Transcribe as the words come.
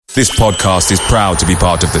This podcast is proud to be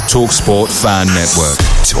part of the TalkSport Fan Network.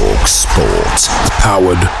 TalkSport.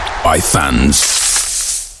 Powered by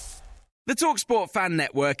fans. The TalkSport Fan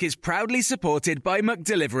Network is proudly supported by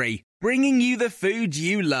McDelivery, bringing you the food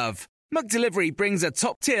you love. McDelivery brings a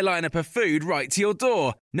top-tier lineup of food right to your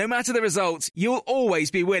door. No matter the result, you'll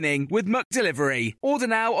always be winning with McDelivery. Order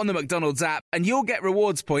now on the McDonald's app and you'll get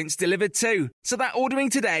rewards points delivered too. So that ordering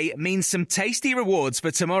today means some tasty rewards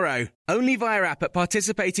for tomorrow. Only via app at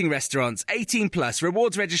participating restaurants. 18 plus.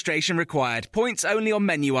 Rewards registration required. Points only on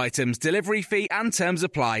menu items. Delivery fee and terms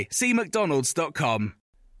apply. See mcdonalds.com.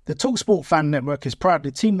 The TalkSport Fan Network is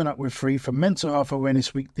proudly teaming up with Free for Mental Health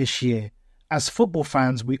Awareness Week this year. As football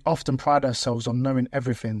fans, we often pride ourselves on knowing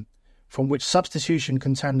everything, from which substitution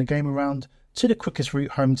can turn the game around to the quickest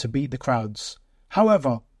route home to beat the crowds.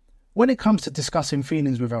 However, when it comes to discussing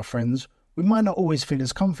feelings with our friends, we might not always feel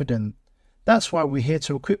as confident. That's why we're here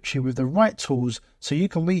to equip you with the right tools so you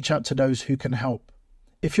can reach out to those who can help.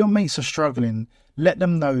 If your mates are struggling, let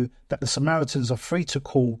them know that the Samaritans are free to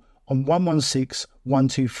call on 116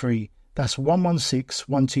 123. That's 116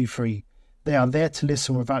 123. They are there to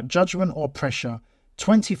listen without judgment or pressure,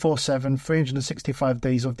 24/7, 365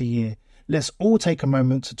 days of the year. Let's all take a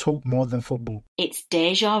moment to talk more than football. It's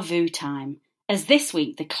déjà vu time, as this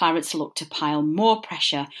week the Clarets look to pile more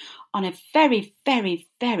pressure on a very, very,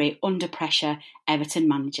 very under pressure Everton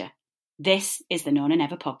manager. This is the No Nay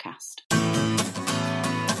Never podcast.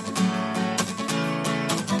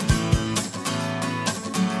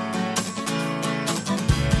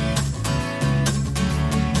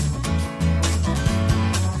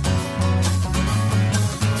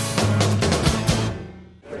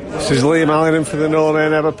 This is Liam Allen for the No Nay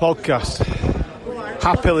Never podcast.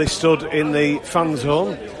 Happily stood in the fan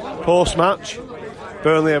zone post-match.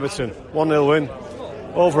 Burnley-Everton, 1-0 win.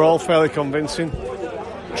 Overall, fairly convincing.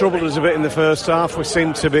 Troubled us a bit in the first half. We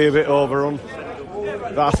seemed to be a bit overrun.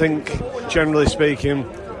 But I think, generally speaking,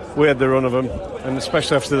 we had the run of them. And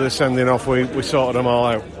especially after the sending off, we sorted them all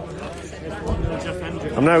out.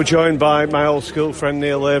 I'm now joined by my old school friend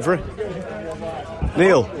Neil Lavery.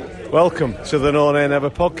 Neil, welcome to the No Nay Never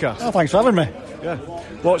podcast. Oh, thanks for having me. Yeah.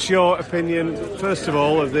 What's your opinion, first of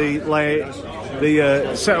all, of the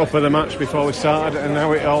setup of the match before we started and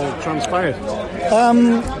how it all transpired?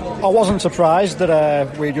 I wasn't surprised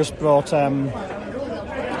that we just brought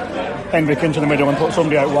Hendrick into the middle and put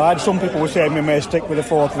somebody out wide. Some people were saying we may stick with a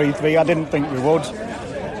 4-3-3. I didn't think we would.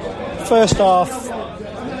 First half,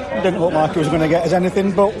 didn't look like it was going to get us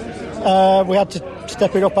anything, but we had to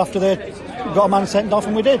step it up after they got a man sent off,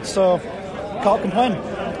 and we did, so can't complain.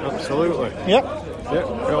 Absolutely. Yep.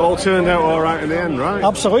 It all turned out all right in the end, right?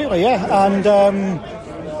 Absolutely, yeah. And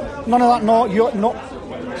none of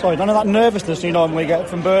that nervousness you normally get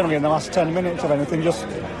from Burnley in the last 10 minutes of anything. Just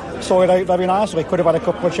saw it out very nicely. Could have had a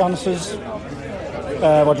couple of chances.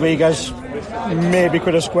 Rodriguez maybe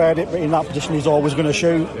could have squared it, but in that position he's always going to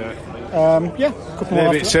shoot.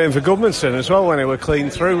 Maybe it's same for Goodmanson as well when it were clean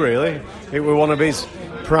through. Really, it were one of his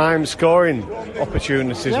prime scoring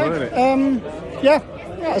opportunities, weren't it?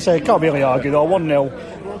 I say can't really argue though. 1-0.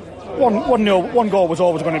 1-0, one goal was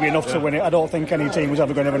always going to be enough to win it. I don't think any team was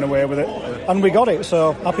ever going to run away with it, and we got it.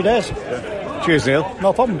 So happy days. Yeah. Cheers, Neil.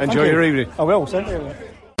 No problem. Enjoy your evening. I will. Thank you.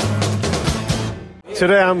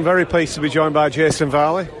 Today I'm very pleased to be joined by Jason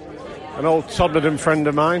Varley, an old Tottenham friend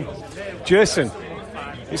of mine. Jason,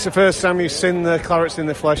 it's the first time you've seen the Clarets in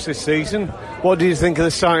the flesh this season. What did you think of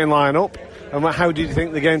the starting line-up, and how did you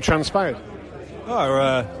think the game transpired?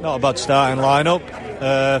 Not a bad starting line-up.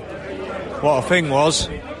 What I think was,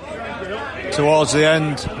 towards the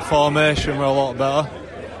end, the formation were a lot better,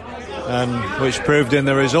 and which proved in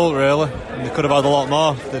the result, really. And they could have had a lot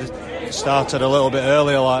more. They started a little bit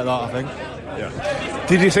earlier like that, I think. Yeah.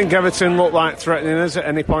 Did you think Everton looked like threatening us at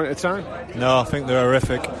any point in time? No, I think they're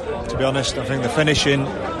horrific, to be honest. I think the finishing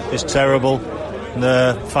is terrible, and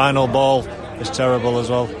the final ball is terrible as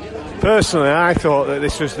well. Personally, I thought that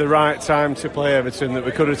this was the right time to play Everton, that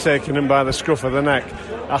we could have taken them by the scruff of the neck.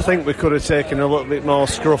 I think we could have taken a little bit more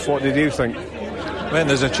scruff. What did you think? I think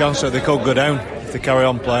there's a chance that they could go down if they carry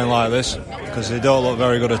on playing like this, because they don't look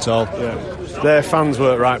very good at all. Yeah. Their fans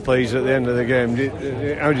weren't right pleased at the end of the game.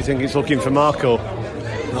 How do you think it's looking for Marco?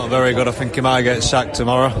 Not very good. I think he might get sacked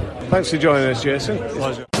tomorrow. Thanks for joining us, Jason.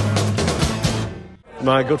 Pleasure.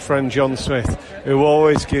 My good friend John Smith, who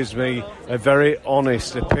always gives me a very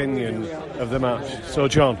honest opinion of the match. So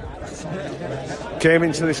John, came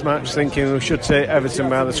into this match thinking we should take Everton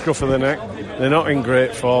by the scruff of the neck. They're not in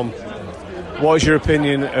great form. What is your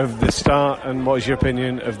opinion of the start and what is your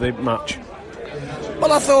opinion of the match?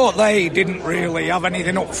 Well, I thought they didn't really have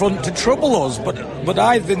anything up front to trouble us, but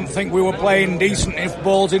I didn't think we were playing decent enough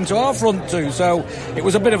balls into our front too, so it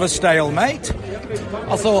was a bit of a stalemate.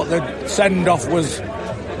 I thought the send-off was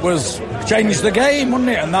changed the game, wasn't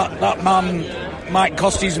it? And that man might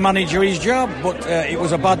cost his manager his job, but it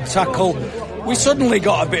was a bad tackle. We suddenly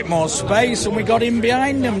got a bit more space and we got in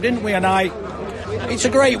behind them, didn't we? And it's a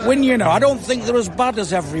great win, you know. I don't think they're as bad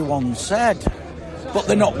as everyone said. But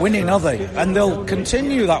they're not winning, are they? And they'll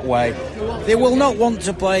continue that way. They will not want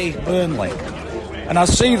to play Burnley. And I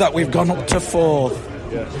see that we've gone up to 4th.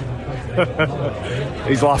 Yeah.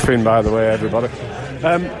 He's laughing, by the way, everybody.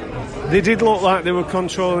 They did look like they were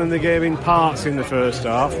controlling the game in parts in the first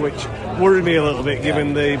half, which worried me a little bit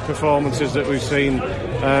given the performances that we've seen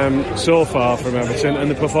so far from Everton and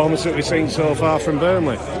the performance that we've seen so far from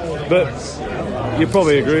Burnley. But you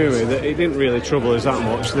probably agree with me that it didn't really trouble us that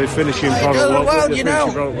much. The finishing product,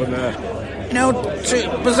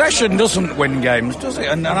 possession doesn't win games, does it?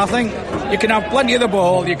 And I think you can have plenty of the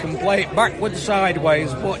ball, you can play it backwards,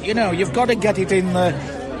 sideways, but you've got to get it in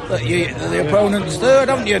the opponent's third,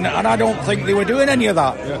 haven't you? And I don't think they were doing any of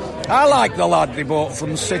that. Yeah. I like the lad they bought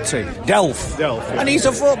from City, Delph. Yeah. And he's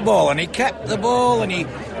a footballer, and he kept the ball, and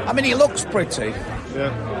he looks pretty.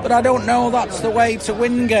 Yeah. But I don't know that's the way to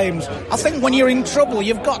win games. I think when you're in trouble,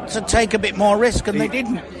 you've got to take a bit more risk, and they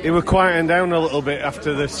didn't. He was quieting down a little bit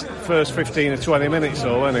after the first 15 or 20 minutes,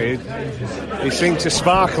 though, wasn't he? He seemed to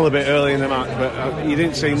sparkle a bit early in the match, but you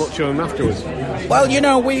didn't see much of him afterwards. Well,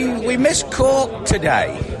 we missed Cork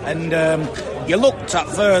today, and you looked at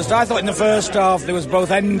first. I thought in the first half there was both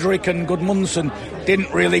Hendrick and Gudmundsson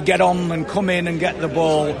didn't really get on and come in and get the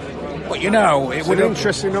ball. But it's an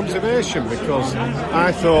interesting observation, because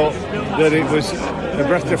I thought that it was a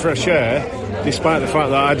breath of fresh air, despite the fact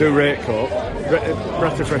that I do rate Cork,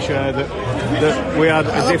 breath of fresh air that we had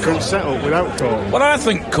a different setup without Cork. Well, I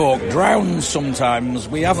think Cork drowns sometimes.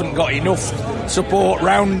 We haven't got enough support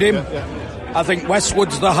round him. Yeah. I think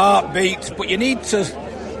Westwood's the heartbeat, but you need to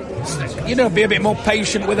be a bit more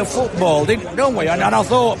patient with the football, don't we? And I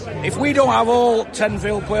thought, if we don't have all 10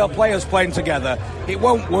 field players playing together, it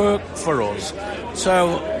won't work for us.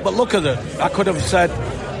 But look at it. I could have said,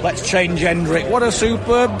 let's change Hendrick. What a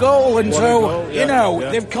superb goal. And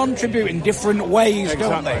they've contributed in different ways,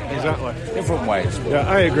 don't they? Exactly. Different ways. Yeah,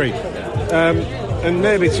 I agree. And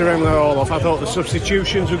maybe to round that all off, I thought the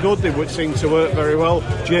substitutions were good. They seemed to work very well.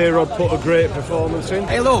 J-Rod put a great performance in.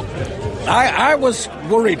 Hey, look, I was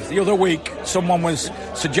worried the other week. Someone was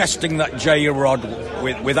suggesting that J-Rod,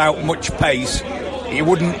 without much pace, he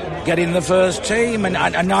wouldn't get in the first team. And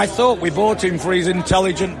I thought we bought him for his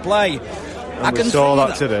intelligent play. And we saw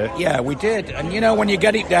that today. Yeah, we did. And, when you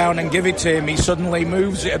get it down and give it to him, he suddenly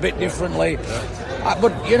moves it a bit differently. Yeah.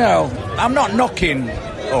 But, I'm not knocking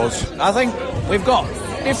us. I think we've got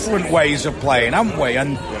different ways of playing, haven't we?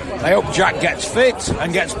 And I hope Jack gets fit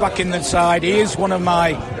and gets back in the side. He is one of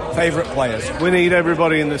my favourite players. We need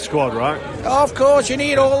everybody in the squad, right? Oh, of course, you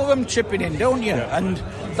need all of them chipping in, don't you? Yeah. And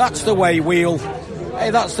that's the way we'll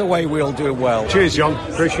do well. Cheers, John.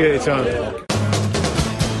 Appreciate your time.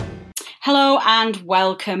 Hello and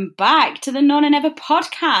welcome back to the Nona Never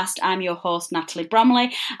podcast. I'm your host, Natalie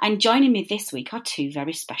Bromley, and joining me this week are two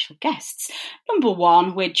very special guests. Number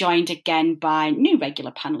one, we're joined again by new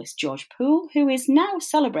regular panellist George Poole, who is now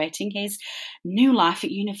celebrating his new life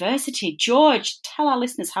at university. George, tell our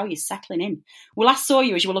listeners how you're settling in. We last saw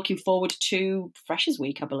you as you were looking forward to Freshers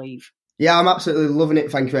Week, I believe. Yeah, I'm absolutely loving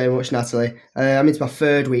it. Thank you very much, Natalie. I'm into my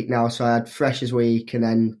third week now, so I had Freshers Week and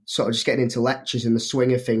then sort of just getting into lectures and the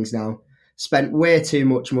swing of things now. Spent way too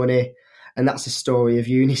much money, and that's the story of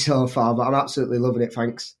uni so far, but I'm absolutely loving it,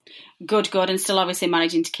 thanks. Good, and still obviously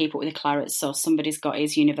managing to keep up with the Clarets, so somebody's got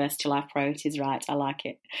his university life priorities right. I like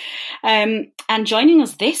it. And joining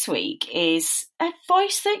us this week is a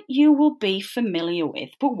voice that you will be familiar with,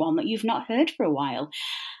 but one that you've not heard for a while.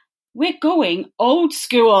 We're going old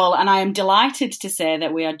school, and I am delighted to say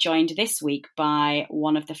that we are joined this week by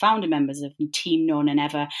one of the founder members of Team Nona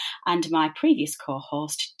Never and my previous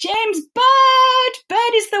co-host, James Bird.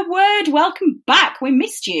 Bird is the word. Welcome back. We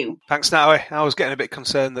missed you. Thanks, Natalie. I was getting a bit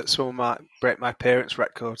concerned that someone might break my parents'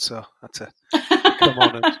 record, so I had to come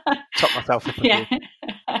on and top myself up. Yeah.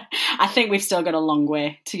 I think we've still got a long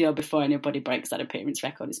way to go before anybody breaks that appearance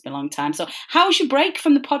record. It's been a long time. So how's your break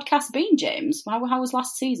from the podcast been, James? How was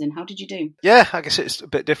last season? How did you do? Yeah, I guess it's a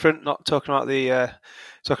bit different, not talking about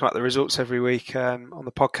the results every week on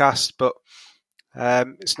the podcast, but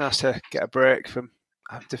it's nice to get a break from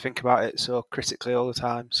having to think about it so critically all the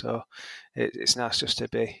time. So it's nice just to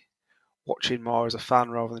be watching more as a fan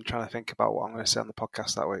rather than trying to think about what I'm going to say on the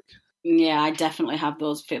podcast that week. Yeah, I definitely have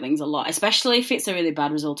those feelings a lot, especially if it's a really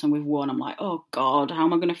bad result and we've won. I'm like, oh God, how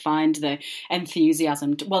am I going to find the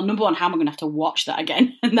enthusiasm? Well, number one, how am I going to have to watch that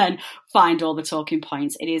again and then find all the talking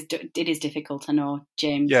points? It is difficult, I know,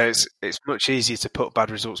 James. Yeah, it's much easier to put bad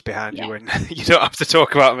results behind you when you don't have to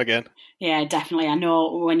talk about them again. Yeah, definitely. I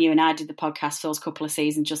know when you and I did the podcast those couple of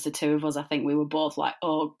seasons, just the two of us, I think we were both like,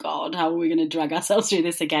 oh God, how are we going to drag ourselves through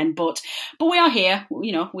this again? But we are here,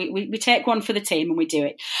 you know, we take one for the team and we do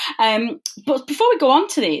it. But before we go on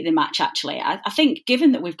to the match, actually, I think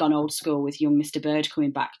given that we've gone old school with young Mr. Bird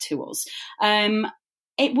coming back to us,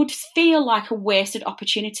 it would feel like a wasted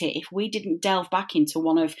opportunity if we didn't delve back into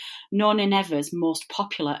one of Nona Never's most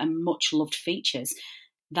popular and much loved features.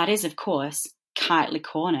 That is, of course, Kightly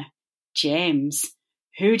Corner. James,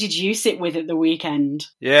 who did you sit with at the weekend?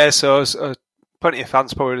 Yeah, so plenty of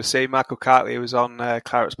fans probably would have seen Michael Kightly was on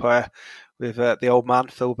Clarets Player with the old man,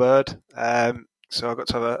 Phil Bird. So I got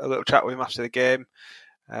to have a little chat with him after the game.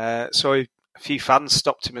 So a few fans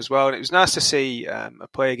stopped him as well, and it was nice to see a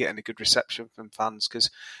player getting a good reception from fans,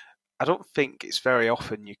 because I don't think it's very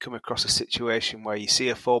often you come across a situation where you see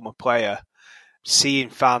a former player seeing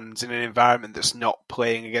fans in an environment that's not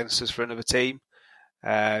playing against us for another team.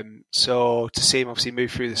 So to see him obviously move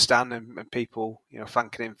through the stand and people, you know,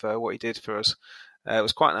 thanking him for what he did for us, it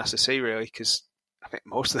was quite nice to see, really, because I think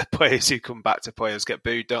most of the players who come back to players get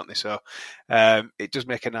booed, don't they? So it does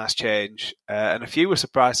make a nice change. And a few were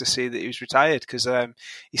surprised to see that he was retired, because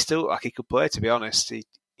he still looked like he could play, to be honest. He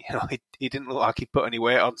didn't look like he put any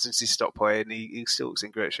weight on since he stopped playing. He still looks in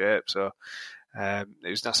great shape. So it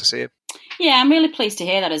was nice to see him. Yeah, I'm really pleased to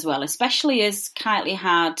hear that as well, especially as Kightly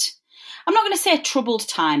had, I'm not going to say a troubled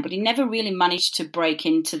time, but he never really managed to break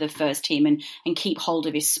into the first team and keep hold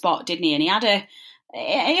of his spot, didn't he? And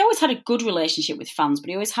he always had a good relationship with fans, but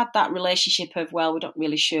he always had that relationship of, well, we're not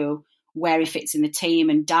really sure where he fits in the team,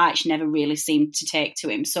 and Dyche never really seemed to take to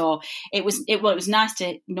him. So it was nice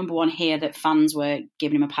to, number one, hear that fans were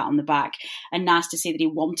giving him a pat on the back, and nice to see that he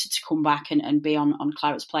wanted to come back and be on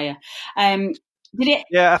Clarets Player.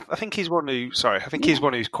 Yeah, I think he's one who. Sorry, I think he's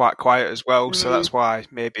one who's quite quiet as well. So that's why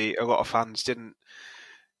maybe a lot of fans didn't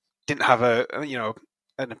have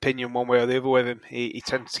an opinion one way or the other with him. He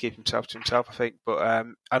tends to keep himself to himself, I think. But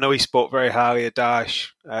I know he spoke very highly of Dyche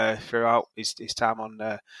throughout his time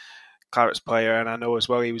on Clarets Player, and I know as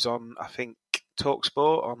well he was on, I think,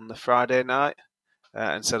 TalkSport on the Friday night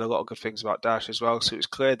and said a lot of good things about Dyche as well. So it was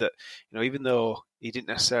clear that, you know, even though he didn't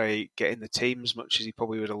necessarily get in the team as much as he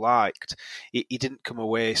probably would have liked, he didn't come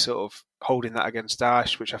away sort of holding that against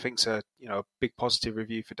Dyche, which I think is a big positive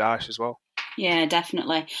review for Dyche as well. Yeah,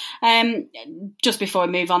 definitely. Just before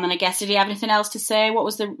we move on, then I guess, did he have anything else to say? What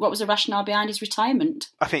was the rationale behind his retirement?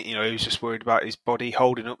 I think he was just worried about his body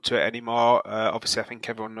holding up to it anymore. Obviously, I think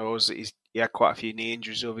everyone knows that he had quite a few knee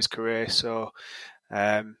injuries over his career, so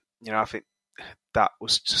I think that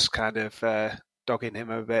was just kind of dogging him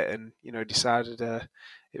a bit, and decided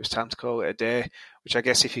it was time to call it a day. Which I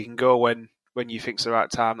guess if you can go when you think's the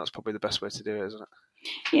right time, that's probably the best way to do it, isn't it?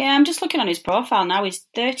 Yeah, I'm just looking on his profile now. He's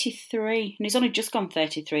 33, and he's only just gone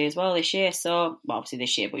 33 as well this year. So, well, obviously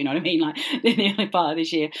this year, but you know what I mean, like in the early part of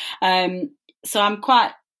this year. So I'm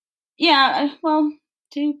quite, well,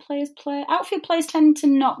 do players play? Outfield players tend to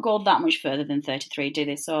not go that much further than 33, do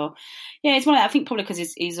they? So, yeah, it's one of, I think probably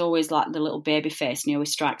because he's always like the little baby face, and he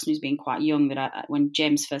always strikes me as being quite young. That when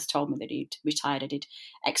James first told me that he'd retired, I did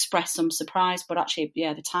express some surprise, but actually,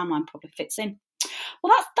 yeah, the timeline probably fits in.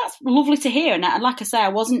 Well, that's lovely to hear, and like I say, I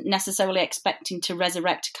wasn't necessarily expecting to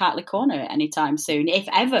resurrect Kightly Corner anytime soon, if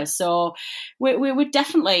ever. So we're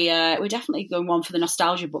definitely going one for the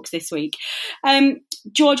nostalgia books this week.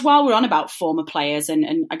 George, while we're on about former players,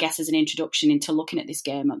 and I guess as an introduction into looking at this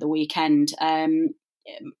game at the weekend,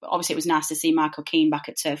 obviously it was nice to see Michael Keane back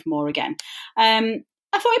at Turf Moor again.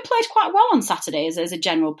 I thought he played quite well on Saturday as a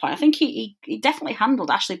general point. I think he definitely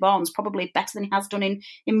handled Ashley Barnes probably better than he has done in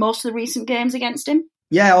most of the recent games against him.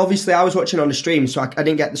 Yeah, obviously I was watching on the stream, so I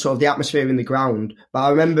didn't get the atmosphere in the ground. But I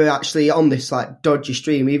remember actually on this dodgy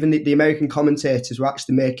stream, even the American commentators were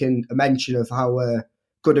actually making a mention of how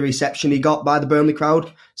good a reception he got by the Burnley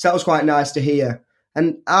crowd. So that was quite nice to hear.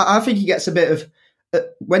 And I think he gets a bit of...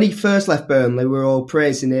 when he first left Burnley, we were all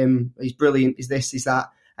praising him. He's brilliant, he's this, he's that.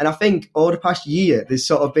 And I think over the past year, there's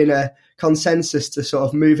sort of been a consensus to sort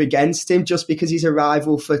of move against him just because he's a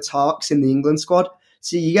rival for Tarks in the England squad.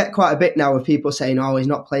 So you get quite a bit now of people saying, oh, he's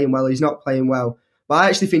not playing well. But I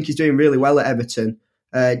actually think he's doing really well at Everton,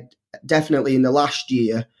 definitely in the last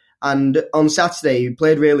year. And on Saturday, he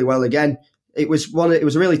played really well again. It was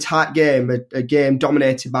a really tight game, a game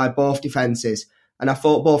dominated by both defences. And I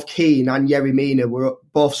thought both Keane and Yerry Mina were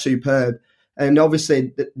both superb. And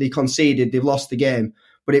obviously they conceded, they've lost the game.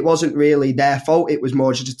 But it wasn't really their fault. It was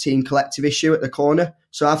more just a team collective issue at the corner.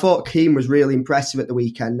 So I thought Keane was really impressive at the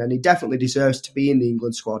weekend, and he definitely deserves to be in the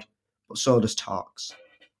England squad. But so does Tarks.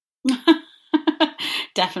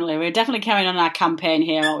 Definitely. We're definitely carrying on our campaign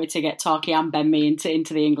here, aren't we, to get Tarky and Ben Mee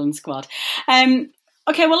into the England squad.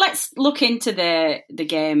 Okay, well, let's look into the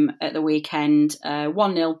game at the weekend.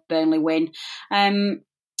 1-0 Burnley win.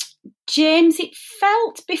 James, it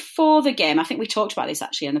felt before the game, I think we talked about this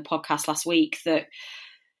actually on the podcast last week, that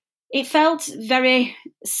it felt very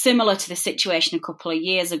similar to the situation a couple of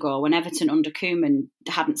years ago when Everton under Koeman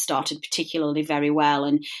hadn't started particularly very well,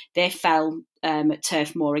 and they fell at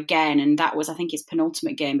Turf Moor again, and that was, I think, his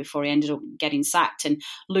penultimate game before he ended up getting sacked, and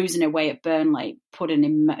losing away at Burnley put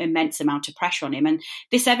an immense amount of pressure on him. And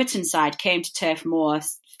this Everton side came to Turf Moor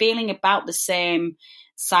feeling about the same,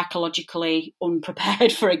 psychologically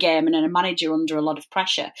unprepared for a game and a manager under a lot of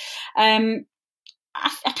pressure.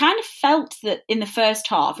 I kind of felt that in the first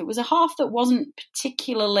half, it was a half that wasn't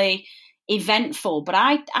particularly eventful, but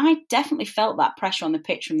I definitely felt that pressure on the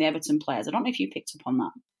pitch from the Everton players. I don't know if you picked up on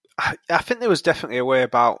that. I think there was definitely a way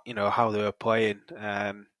about, how they were playing.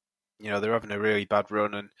 They're having a really bad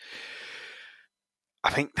run, and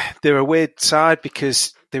I think they're a weird side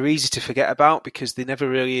because they're easy to forget about because they're never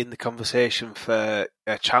really in the conversation for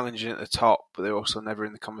challenging at the top, but they're also never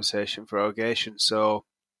in the conversation for relegation. So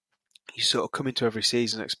you sort of come into every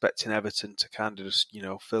season expecting Everton to kind of just,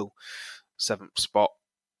 fill 7th spot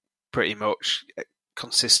pretty much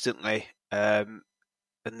consistently. And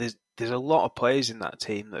there's a lot of players in that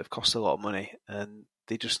team that have cost a lot of money and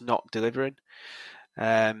they're just not delivering.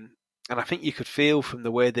 And I think you could feel from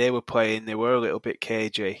the way they were playing, they were a little bit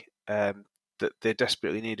cagey, that they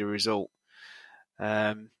desperately need a result.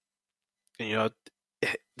 There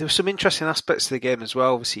were some interesting aspects to the game as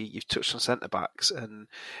well. Obviously, you've touched on centre-backs, and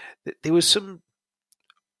there was some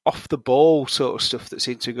off-the-ball sort of stuff that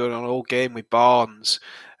seemed to be going on all game with Barnes.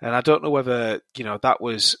 And I don't know whether, that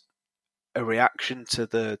was a reaction to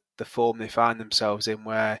the form they find themselves in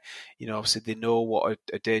where, obviously they know what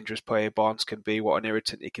a dangerous player Barnes can be, what an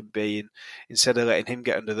irritant he can be. And instead of letting him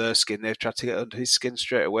get under their skin, they've tried to get under his skin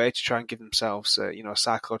straight away to try and give themselves a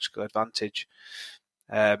psychological advantage.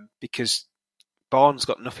 Because Barnes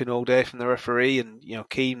got nothing all day from the referee, and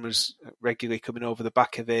Keane was regularly coming over the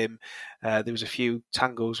back of him. There was a few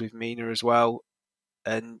tangles with Mina as well,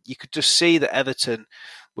 and you could just see that Everton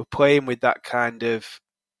were playing with that kind of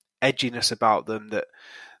edginess about them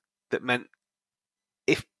that meant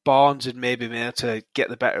if Barnes had maybe been able to get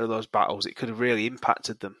the better of those battles, it could have really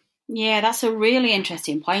impacted them. Yeah, that's a really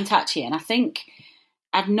interesting point actually, and I think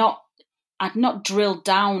I'd not drilled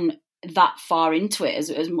down that far into it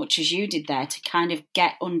as much as you did there to kind of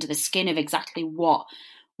get under the skin of exactly what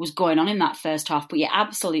was going on in that first half. But you're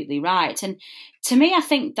absolutely right. And to me, I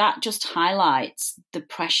think that just highlights the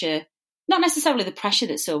pressure, not necessarily the pressure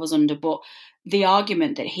that Silva's under, but the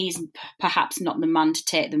argument that he's perhaps not the man to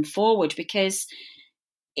take them forward, because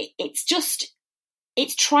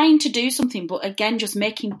it's trying to do something, but again, just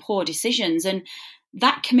making poor decisions. And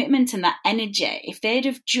that commitment and that energy, if they'd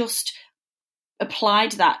have just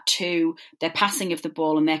applied that to their passing of the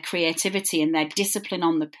ball and their creativity and their discipline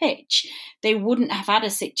on the pitch, they wouldn't have had a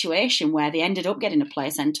situation where they ended up getting a player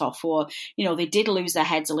sent off, or they did lose their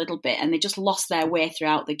heads a little bit and they just lost their way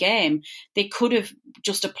throughout the game. They could have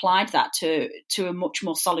just applied that to a much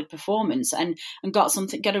more solid performance and got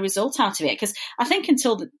a result out of it. Because I think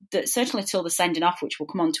certainly until the sending off, which we'll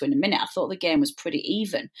come on to in a minute, I thought the game was pretty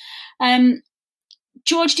even.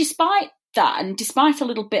 George, despite that, and despite a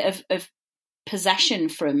little bit of possession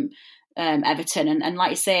from Everton, and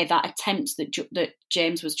like you say, that attempt that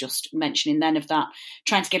James was just mentioning then of that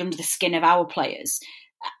trying to get under the skin of our players,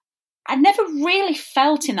 I never really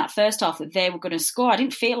felt in that first half that they were going to score. I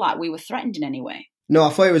didn't feel like we were threatened in any way. No,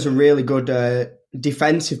 I thought it was a really good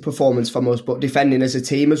defensive performance from us, but defending as a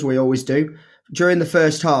team, as we always do. During the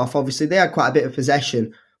first half, obviously, they had quite a bit of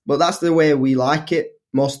possession, but that's the way we like it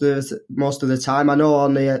most of the time. I know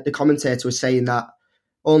on the commentator was saying that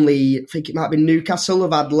only, I think it might be Newcastle,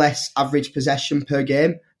 have had less average possession per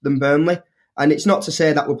game than Burnley. And it's not to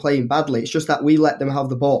say that we're playing badly, it's just that we let them have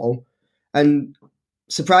the ball. And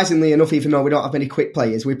surprisingly enough, even though we don't have any quick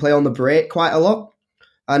players, we play on the break quite a lot.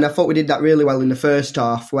 And I thought we did that really well in the first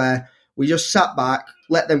half, where we just sat back,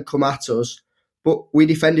 let them come at us, but we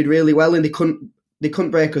defended really well and they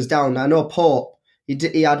couldn't break us down. I know Pope,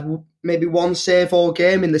 he had maybe one save all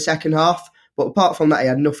game in the second half, but apart from that, he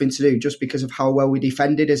had nothing to do just because of how well we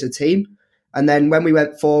defended as a team. And then when we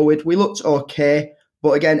went forward, we looked okay.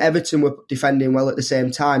 But again, Everton were defending well at the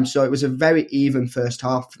same time. So it was a very even first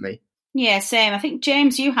half for me. Yeah, same. I think,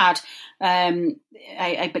 James, you had,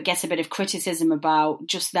 I guess, a bit of criticism about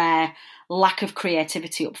just their lack of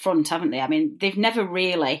creativity up front, haven't they? I mean, they've never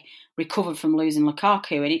really recovered from losing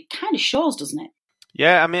Lukaku, and it kind of shows, doesn't it?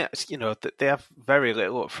 Yeah, I mean, they have very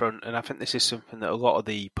little up front, and I think this is something that a lot of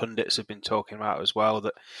the pundits have been talking about as well,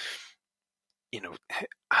 that,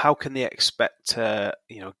 how can they expect to,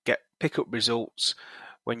 pick up results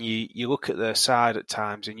when you look at their side at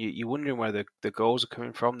times and you're wondering where the goals are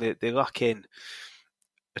coming from. They lack in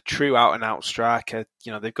a true out-and-out striker.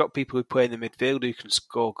 They've got people who play in the midfield who can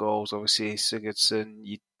score goals. Obviously, Sigurdsson,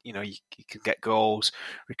 you can get goals.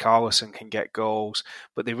 Richarlison can get goals.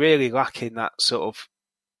 But they really lack in that sort of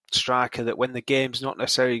striker that when the game's not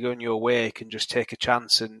necessarily going your way can just take a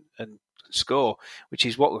chance and score, which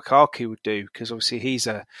is what Lukaku would do, because obviously he's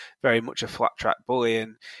very much a flat-track bully,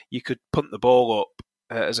 and you could punt the ball up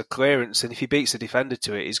as a clearance, and if he beats the defender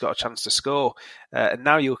to it, he's got a chance to score. And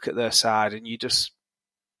now you look at their side and you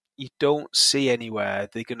don't see anywhere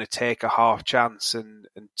they're going to take a half chance and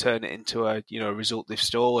turn it into a result they've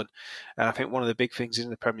stolen. And I think one of the big things in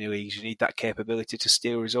the Premier League is you need that capability to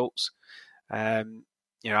steal results. I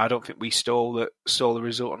don't think we stole the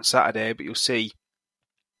result on Saturday, but you'll see,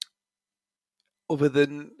 other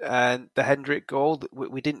than the Hendrick goal,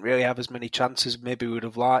 we didn't really have as many chances maybe we would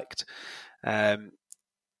have liked.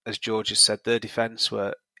 As George has said, their defence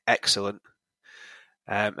were excellent.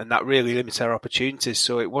 And that really limited our opportunities.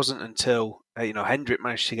 So it wasn't until Hendrick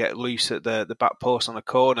managed to get loose at the back post on a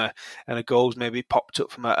corner and a goal's maybe popped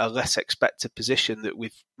up from a less expected position that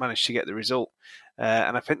we've managed to get the result.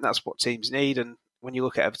 And I think that's what teams need. And when you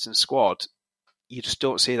look at Everton's squad, you just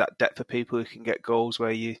don't see that depth of people who can get goals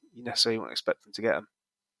where you necessarily won't expect them to get them.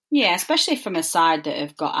 Yeah, especially from a side that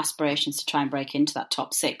have got aspirations to try and break into that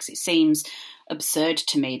top six. It seems absurd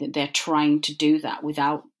to me that they're trying to do that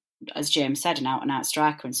without, as James said, an out-and-out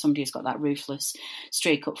striker and somebody who's got that ruthless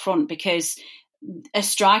streak up front, because a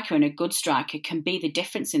striker and a good striker can be the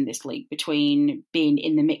difference in this league between being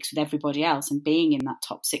in the mix with everybody else and being in that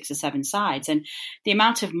top 6 or 7 sides. And the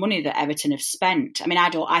amount of money that Everton have spent, I mean, I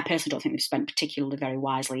personally don't think they've spent particularly very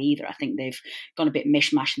wisely either. I think they've gone a bit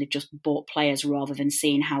mishmash and they've just bought players rather than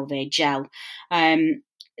seeing how they gel.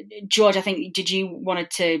 George, I think, did you wanted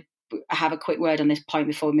to have a quick word on this point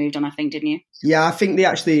before we moved on, I think, didn't you? Yeah, I think they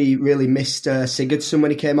actually really missed Sigurdsson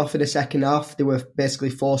when he came off in the second half. They were basically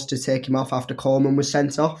forced to take him off after Coleman was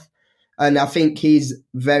sent off. And I think he's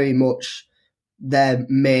very much their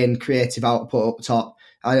main creative output up top.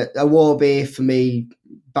 Iwobi, for me,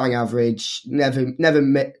 bang average, never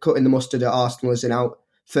cutting the mustard at Arsenal as an out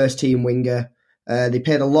first-team winger. They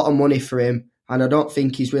paid a lot of money for him, and I don't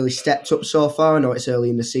think he's really stepped up so far. I know it's early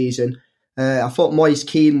in the season. I thought Moise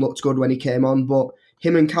Kean looked good when he came on, but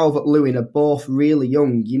him and Calvert-Lewin are both really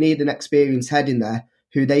young. You need an experienced head in there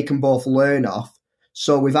who they can both learn off.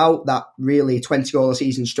 So without that really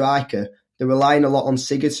 20-goal-a-season striker, they're relying a lot on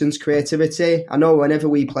Sigurdsson's creativity. I know whenever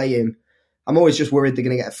we play him, I'm always just worried they're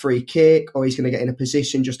going to get a free kick or he's going to get in a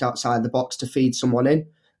position just outside the box to feed someone in.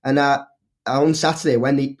 And on Saturday,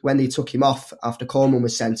 when they took him off after Coleman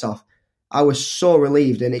was sent off, I was so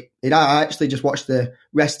relieved, and I actually just watched the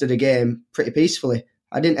rest of the game pretty peacefully.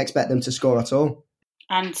 I didn't expect them to score at all.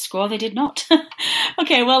 And score they did not.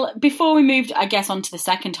 Okay, well, before we moved, I guess, on to the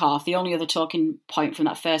second half, the only other talking point from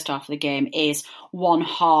that first half of the game is one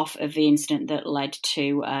half of the incident that led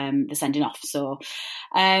to the sending off. So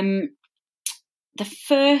the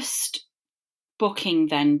first booking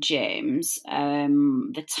then, James,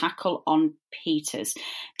 the tackle on Peters.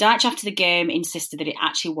 Dyche, after the game, insisted that it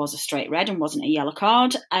actually was a straight red and wasn't a yellow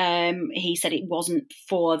card. He said it wasn't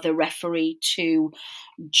for the referee to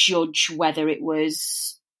judge whether it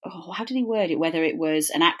was, how did he word it, whether it was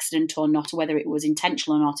an accident or not, or whether it was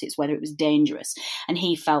intentional or not, it's whether it was dangerous. And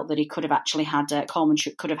he felt that he could have actually had, Coleman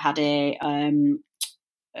could have had a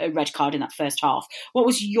red card in that first half. What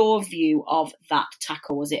was your view of that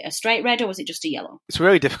tackle? Was it a straight red or was it just a yellow? It's a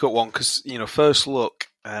really difficult one because, first look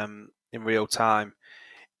in real time,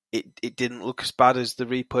 it didn't look as bad as the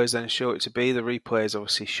replays then show it to be. The replays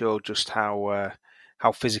obviously showed just how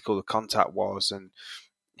physical the contact was, and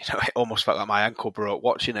it almost felt like my ankle broke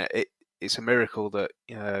watching it. It's a miracle that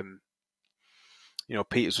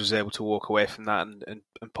Peters was able to walk away from that and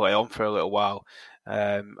play on for a little while.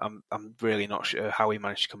 I'm really not sure how he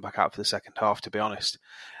managed to come back out for the second half, to be honest.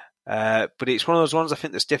 But it's one of those ones I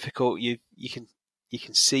think that's difficult. You can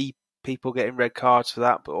see people getting red cards for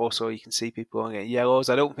that, but also you can see people getting yellows.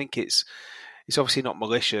 I don't think it's obviously not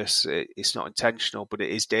malicious. It's not intentional, but it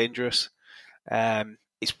is dangerous.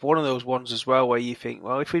 It's one of those ones as well where you think,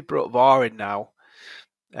 well, if we brought VAR in now,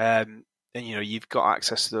 and you've got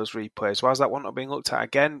access to those replays. Why is that one not being looked at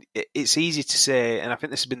again? It's easy to say, and I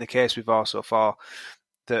think this has been the case with VAR so far,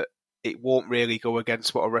 that it won't really go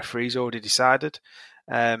against what a referee's already decided.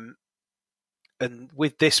 And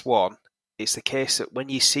with this one, it's the case that when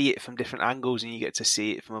you see it from different angles and you get to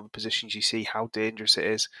see it from other positions, you see how dangerous it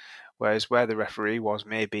is. Whereas where the referee was,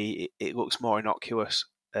 maybe it looks more innocuous.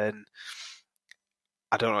 And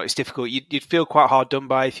I don't know, it's difficult. You'd feel quite hard done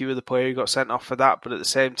by if you were the player who got sent off for that. But at the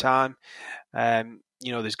same time,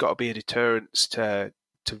 there's got to be a deterrence to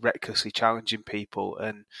recklessly challenging people.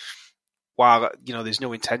 And while there's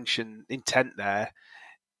no intent there,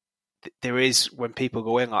 there is, when people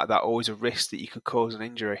go in like that, always a risk that you could cause an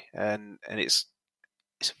injury. And it's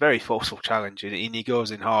a very forceful challenge, and he goes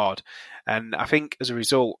in hard. And I think as a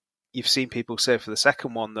result, you've seen people say for the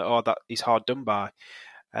second one that he's hard done by.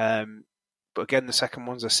 But again, the second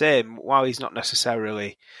one's the same. While he's not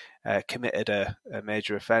necessarily committed a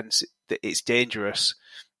major offence, it's dangerous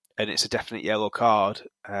and it's a definite yellow card.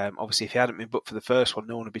 Obviously, if he hadn't been booked for the first one,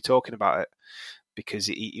 no one would be talking about it because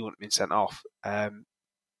he wouldn't have been sent off.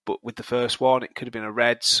 But with the first one, it could have been a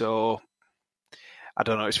red. So I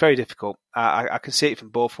don't know. It's very difficult. I can see it from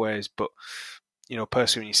both ways, but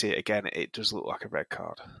personally, when you see it again, it does look like a red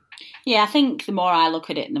card. Yeah, I think the more I look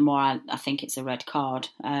at it, the more I think it's a red card.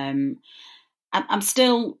 I'm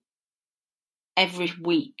still every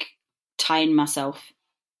week tying myself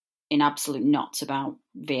in absolute knots about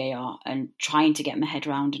VAR and trying to get my head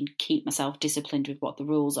around and keep myself disciplined with what the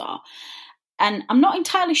rules are. And I'm not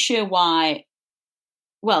entirely sure why.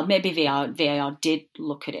 Well, maybe VAR did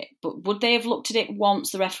look at it, but would they have looked at it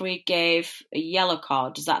once the referee gave a yellow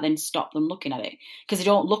card? Does that then stop them looking at it? Because they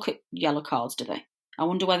don't look at yellow cards, do they? I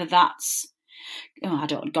wonder whether that's... I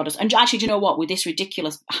don't... God, and actually, do you know what? With this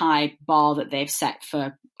ridiculous high bar that they've set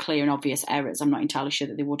for clear and obvious errors, I'm not entirely sure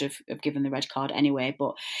that they would have given the red card anyway,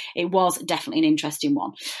 but it was definitely an interesting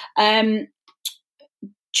one.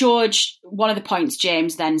 George, one of the points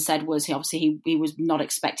James then said was he was not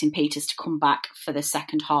expecting Peters to come back for the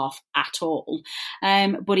second half at all.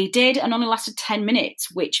 But he did, and only lasted 10 minutes,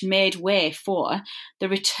 which made way for the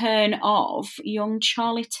return of young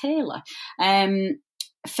Charlie Taylor.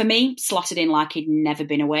 For me, slotted in like he'd never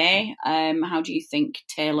been away. How do you think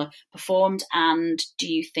Taylor performed? And do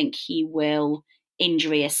you think he will,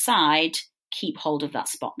 injury aside, keep hold of that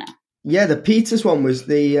spot now? Yeah, the Peters one was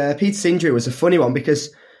Peters injury was a funny one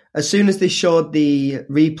because as soon as they showed the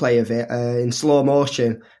replay of it in slow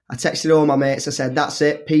motion, I texted all my mates. I said, "That's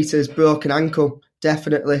it, Peters broken ankle,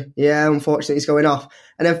 definitely. Yeah, unfortunately, he's going off."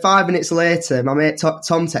 And then 5 minutes later, my mate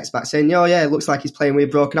Tom texts back saying, "Oh yeah, it looks like he's playing with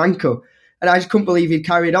a broken ankle." And I just couldn't believe he'd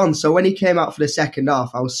carried on. So when he came out for the second half,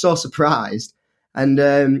 I was so surprised. And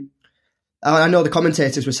I know the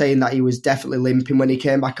commentators were saying that he was definitely limping when he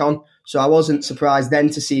came back on. So I wasn't surprised then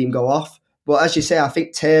to see him go off. But as you say, I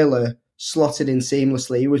think Taylor slotted in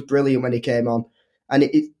seamlessly. He was brilliant when he came on. And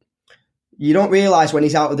you don't realise when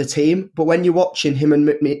he's out of the team, but when you're watching him and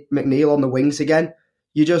McNeil on the wings again,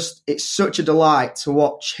 it's such a delight to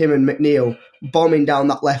watch him and McNeil bombing down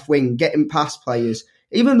that left wing, getting past players.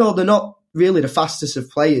 Even though they're not really the fastest of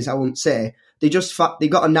players, I wouldn't say. They got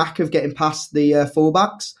a knack of getting past the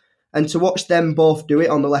fullbacks. And to watch them both do it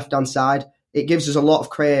on the left-hand side, it gives us a lot of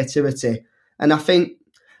creativity. And I think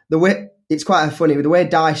it's quite funny, with the way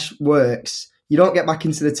Dyche works, you don't get back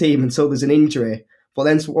into the team until there's an injury. But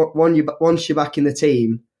then once you're back in the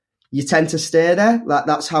team, you tend to stay there.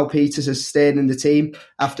 That's how Peters has stayed in the team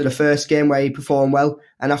after the first game where he performed well.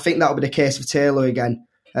 And I think that'll be the case for Taylor again.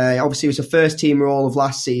 Obviously, it was a first-team role of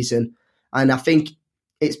last season. And I think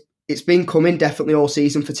it's been coming definitely all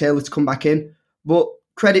season for Taylor to come back in. But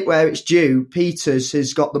credit where it's due, Peters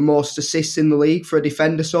has got the most assists in the league for a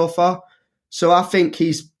defender so far. So I think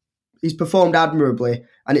he's performed admirably,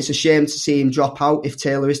 and it's a shame to see him drop out if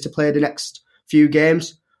Taylor is to play the next few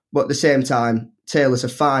games. But at the same time, Taylor's a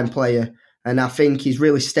fine player, and I think he's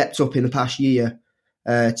really stepped up in the past year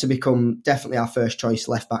to become definitely our first choice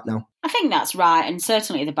left back now. I think that's right, and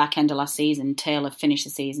certainly at the back end of last season, Taylor finished the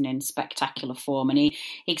season in spectacular form, and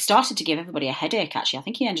he started to give everybody a headache, actually. I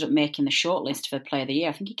think he ended up making the shortlist for Player of the Year.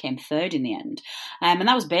 I think he came third in the end, and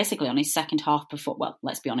that was basically on his second half before. Well,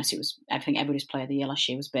 let's be honest, I think everybody's Player of the Year last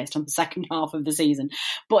year was based on the second half of the season,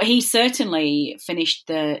 but he certainly finished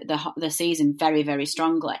the season very, very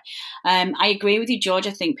strongly. I agree with you, George.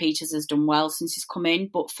 I think Peters has done well since he's come in,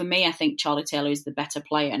 but for me, I think Charlie Taylor is the better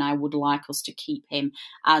player, and I would like us to keep him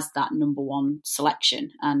as that number one selection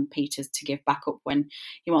and Peters to give back up when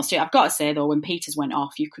he wants to. I've got to say though, when Peters went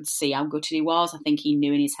off, you could see how gutted he was. I think he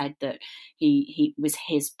knew in his head that he was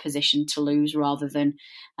his position to lose rather than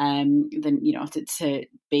to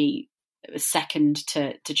be second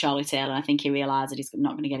to Charlie Taylor. I think he realised that he's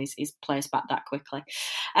not going to get his place back that quickly.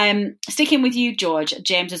 Sticking with you, George,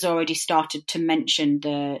 James has already started to mention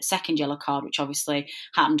the second yellow card, which obviously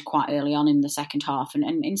happened quite early on in the second half and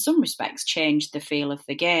in some respects changed the feel of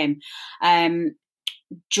the game.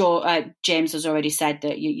 James has already said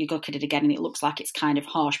that you look at it again and it looks like it's kind of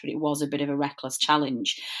harsh, but it was a bit of a reckless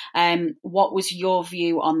challenge. What was your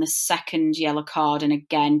view on the second yellow card? And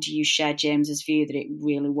again, do you share James's view that it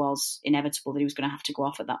really was inevitable that he was going to have to go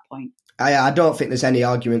off at that point? I don't think there's any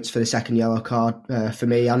arguments for the second yellow card for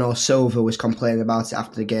me. I know Silva was complaining about it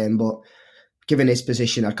after the game, but given his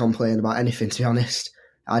position, I'd complain about anything, to be honest.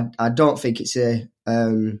 I don't think it's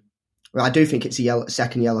I do think it's a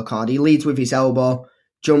second yellow card. He leads with his elbow,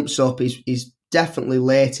 jumps up. He's definitely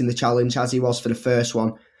late in the challenge, as he was for the first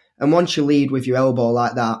one. And once you lead with your elbow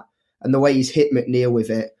like that, and the way he's hit McNeil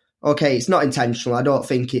with it, okay, it's not intentional. I don't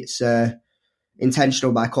think it's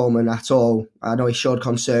intentional by Coleman at all. I know he showed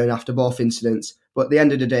concern after both incidents. But at the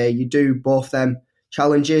end of the day, you do both them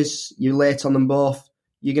challenges, you're late on them both,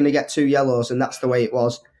 you're going to get 2 yellows, and that's the way it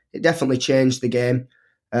was. It definitely changed the game.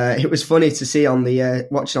 It was funny to see on the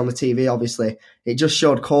watching on the TV, obviously. It just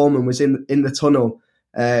showed Coleman was in the tunnel,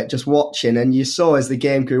 just watching, and you saw as the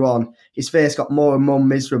game grew on, his face got more and more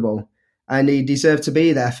miserable, and he deserved to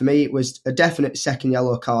be there. For me, it was a definite second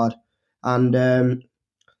yellow card, and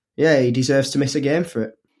he deserves to miss a game for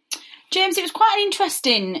it. James, it was quite an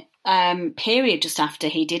interesting period just after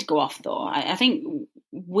he did go off, though. I think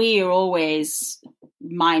we're always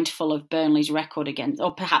mindful of Burnley's record against,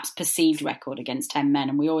 or perhaps perceived record against 10 men,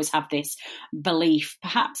 and we always have this belief,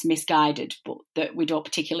 perhaps misguided, but that we don't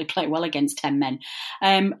particularly play well against 10 men.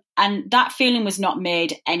 And that feeling was not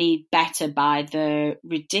made any better by the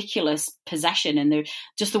ridiculous possession and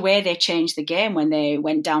just the way they changed the game when they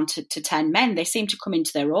went down to 10 men. They seemed to come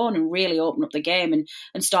into their own and really open up the game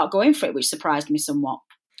and start going for it, which surprised me somewhat.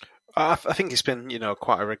 I think it's been,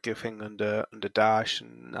 quite a regular thing under Dyche,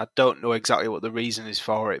 and I don't know exactly what the reason is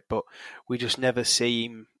for it, but we just never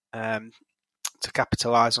seem to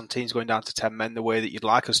capitalise on teams going down to 10 men the way that you'd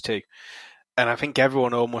like us to. And I think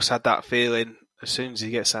everyone almost had that feeling as soon as he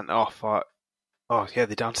gets sent off, like, oh yeah,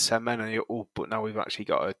 they're down to 10 men, and but now we've actually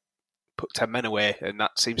got to put 10 men away, and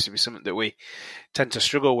that seems to be something that we tend to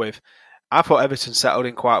struggle with. I thought Everton settled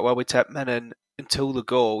in quite well with 10 men, and until the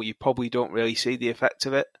goal, you probably don't really see the effect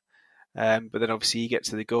of it. But then obviously you get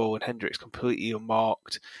to the goal and Hendricks completely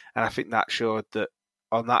unmarked, and I think that showed that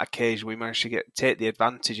on that occasion we managed to take the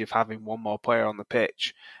advantage of having one more player on the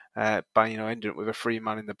pitch by ending up with a free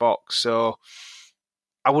man in the box. So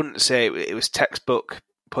I wouldn't say it was textbook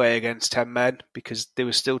play against 10 men, because there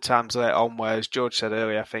were still times later on where, as George said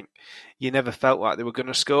earlier, I think you never felt like they were going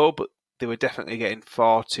to score, but they were definitely getting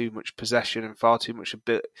far too much possession and far too much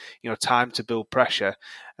time to build pressure.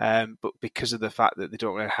 But because of the fact that they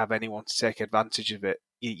don't really have anyone to take advantage of it,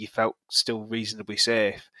 you felt still reasonably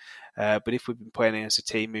safe. But if we've been playing against a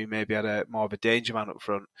team who maybe had more of a danger man up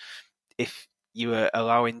front, if you were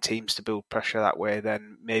allowing teams to build pressure that way,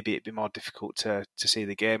 then maybe it'd be more difficult to see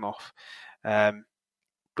the game off.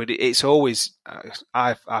 But it's always,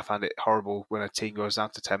 I find it horrible when a team goes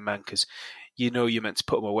down to 10 men, because you're meant to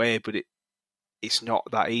put them away, but it's not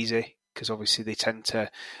that easy, because obviously they tend to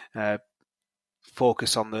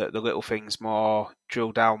focus on the little things more,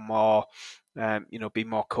 drill down more, be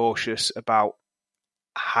more cautious about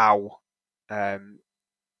how,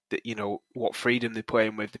 what freedom they're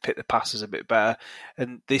playing with. They pick the passes a bit better,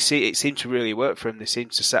 and it seemed to really work for them. They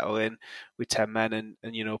seemed to settle in with 10 men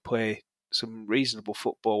and play some reasonable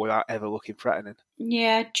football without ever looking threatening.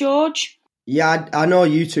 Yeah, George? Yeah, I know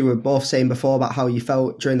you two were both saying before about how you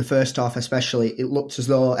felt during the first half especially. It looked as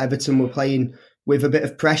though Everton were playing with a bit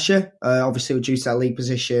of pressure, obviously due to their league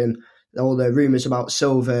position, all the rumours about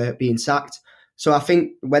Silva being sacked. So I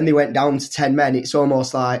think when they went down to 10 men, it's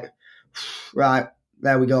almost like, right,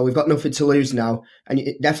 there we go, we've got nothing to lose now. And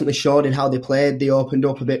it definitely showed in how they played. They opened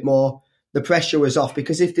up a bit more. The pressure was off,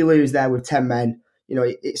 because if they lose there with 10 men,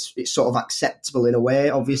 it's sort of acceptable in a way,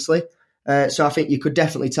 obviously. So I think you could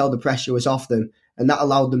definitely tell the pressure was off them, and that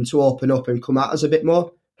allowed them to open up and come at us a bit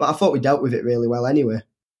more. But I thought we dealt with it really well anyway.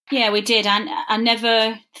 Yeah, we did. And I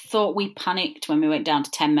never thought we panicked when we went down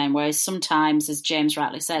to 10 men, whereas sometimes, as James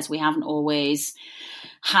rightly says, we haven't always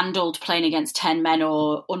handled playing against 10 men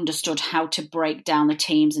or understood how to break down the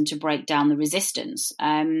teams and to break down the resistance.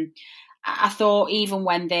 I thought even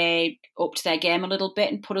when they upped their game a little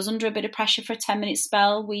bit and put us under a bit of pressure for a 10-minute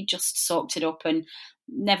spell, we just soaked it up and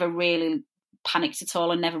never really panicked at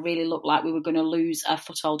all and never really looked like we were going to lose a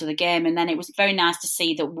foothold of the game. And then it was very nice to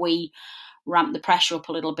see that we ramped the pressure up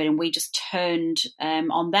a little bit, and we just turned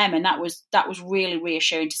on them, and that was really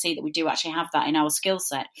reassuring to see that we do actually have that in our skill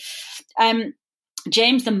set.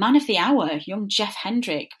 James, the man of the hour, young Jeff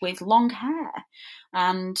Hendrick with long hair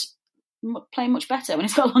and playing much better when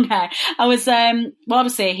he's got long hair. I was,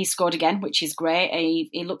 obviously he scored again, which is great.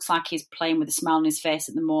 He looks like he's playing with a smile on his face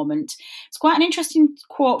at the moment. It's quite an interesting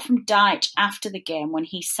quote from Dyche after the game when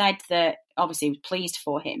he said that, obviously he was pleased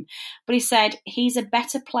for him, but he said he's a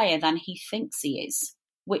better player than he thinks he is,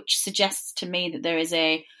 which suggests to me that there is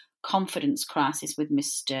a confidence crisis with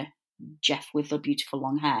Mr. Jeff with the beautiful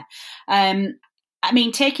long hair. I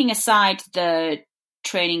mean, taking aside the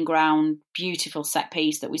training ground, beautiful set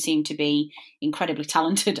piece that we seem to be incredibly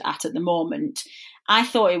talented at the moment, I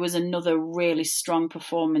thought it was another really strong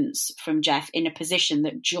performance from Jeff in a position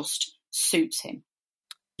that just suits him.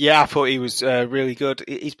 Yeah, I thought he was really good.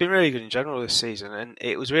 He's been really good in general this season, and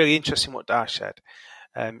it was really interesting what Dyche said,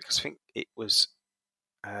 because I think it was,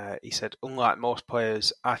 he said, unlike most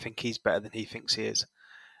players, I think he's better than he thinks he is.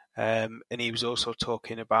 And he was also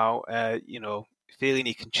talking about, feeling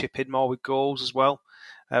he can chip in more with goals as well,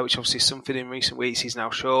 which obviously is something in recent weeks he's now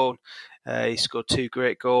shown. He scored 2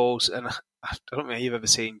 great goals, and I don't think you've ever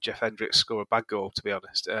seen Jeff Hendrick score a bad goal, to be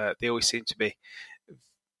honest. They always seem to be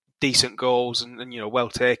decent goals and well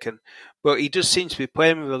taken. But he does seem to be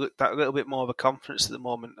playing with that little bit more of a confidence at the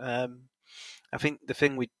moment. I think the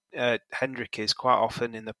thing with Hendrick is quite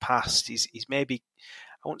often in the past, he's maybe,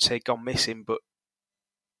 I won't say gone missing, but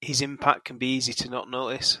his impact can be easy to not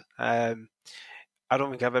notice. I don't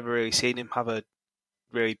think I've ever really seen him have a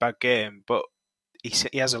really bad game, but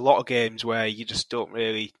he has a lot of games where you just don't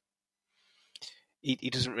really, he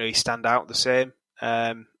doesn't really stand out the same,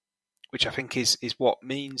 which I think is what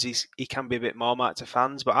means he can be a bit more marked to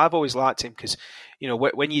fans. But I've always liked him because,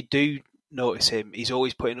 when you do notice him, he's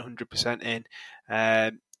always putting 100% in.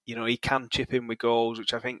 He can chip in with goals,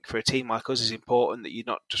 which I think for a team like us is important, that you're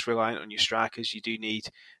not just reliant on your strikers. You do need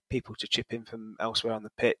people to chip in from elsewhere on the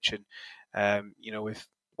pitch. And, with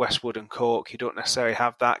Westwood and Cork, you don't necessarily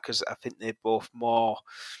have that because I think they're both more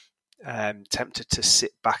tempted to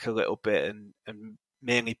sit back a little bit and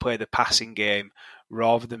mainly play the passing game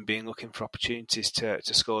rather than being looking for opportunities to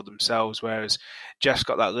score themselves. Whereas Jeff's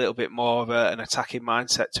got that little bit more of an attacking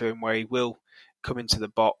mindset to him where he will come into the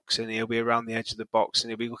box and he'll be around the edge of the box and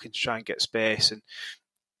he'll be looking to try and get space. And,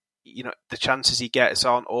 the chances he gets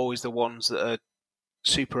aren't always the ones that are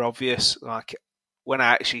super obvious. Like when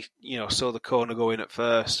I actually, saw the corner go in at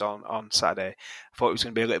first on Saturday, I thought it was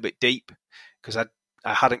going to be a little bit deep because I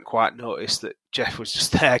hadn't quite noticed that Jeff was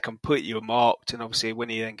just there completely unmarked. And obviously when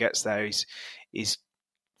he then gets there, he's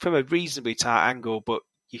from a reasonably tight angle, but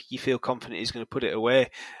you feel confident he's going to put it away.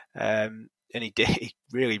 And he did. He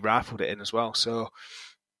really rifled it in as well. So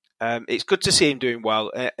it's good to see him doing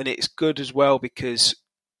well. And it's good as well because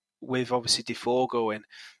with obviously Defoe going,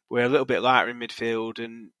 we're a little bit lighter in midfield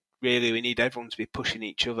and really we need everyone to be pushing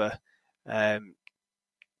each other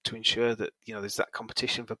to ensure that, there's that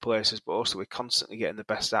competition for places, but also we're constantly getting the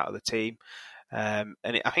best out of the team. I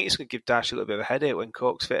think it's going to give Dyche a little bit of a headache when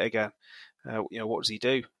Cork's fit again. What does he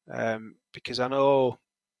do? Because I know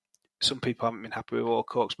some people haven't been happy with all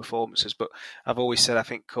Cork's performances, but I've always said I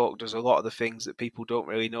think Cork does a lot of the things that people don't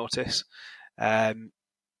really notice. And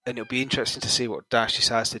it'll be interesting to see what Dyche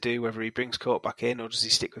decides to do, whether he brings Cork back in or does he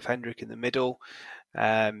stick with Hendrick in the middle.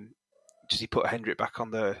 Does he put Hendrick back on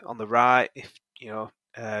the right if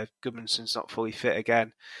Gudmundson's not fully fit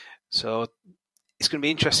again? So it's going to be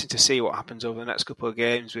interesting to see what happens over the next couple of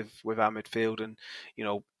games with our midfield and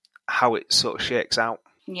how it sort of shakes out.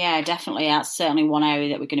 Yeah, definitely. That's certainly one area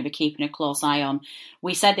that we're going to be keeping a close eye on.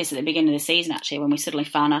 We said this at the beginning of the season, actually, when we suddenly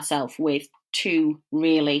found ourselves with 2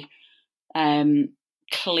 really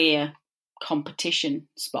clear competition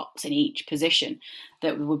spots in each position,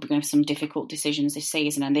 that we would be going to have some difficult decisions this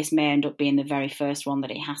season, and this may end up being the very first one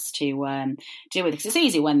that it has to deal with, because it's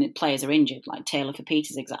easy when the players are injured, like Taylor for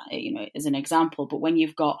Peters, as an example, but when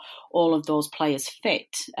you've got all of those players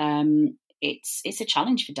fit, it's a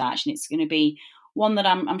challenge for Dyche, and it's going to be one that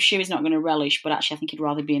I'm sure he's not going to relish, but actually I think he'd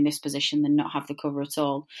rather be in this position than not have the cover at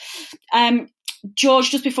all. George,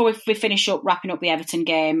 just before we finish up, wrapping up the Everton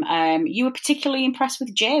game, you were particularly impressed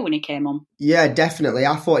with Jay when he came on. Yeah, definitely.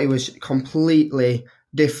 I thought he was completely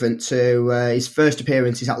different to his first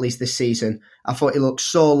appearances, at least this season. I thought he looked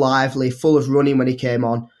so lively, full of running when he came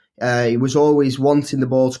on. He was always wanting the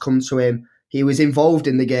ball to come to him. He was involved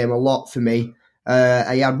in the game a lot for me.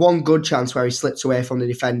 He had one good chance where he slipped away from the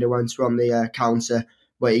defender once on the counter,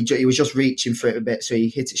 but he was just reaching for it a bit, so he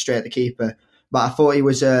hit it straight at the keeper. But I thought he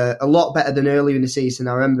was a lot better than earlier in the season.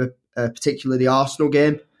 I remember particularly the Arsenal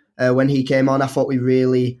game when he came on. I thought we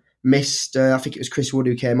really missed, I think it was Chris Wood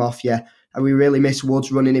who came off, and we really missed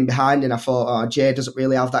Woods running in behind, and I thought, Jay doesn't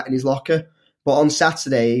really have that in his locker. But on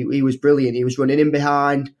Saturday, he was brilliant. He was running in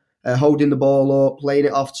behind, holding the ball up, playing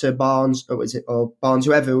it off to Barnes, or Barnes,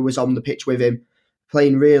 whoever was on the pitch with him,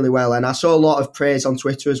 playing really well. And I saw a lot of praise on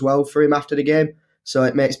Twitter as well for him after the game. So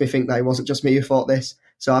it makes me think that it wasn't just me who thought this.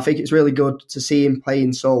 So I think it's really good to see him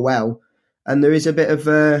playing so well. And there is a bit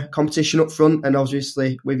of competition up front. And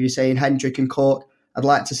obviously, with you saying Hendrick and Cork, I'd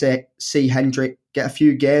like to see Hendrick get a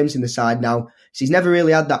few games in the side now. Because he's never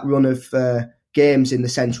really had that run of games in the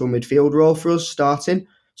central midfield role for us starting.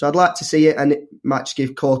 So I'd like to see it, and it might just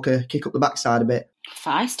give Cork a kick up the backside a bit.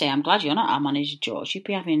 Feisty. I'm glad you're not our manager, George. You'd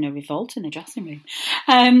be having a revolt in the dressing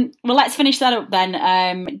room. Well, let's finish that up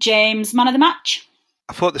then. James, man of the match?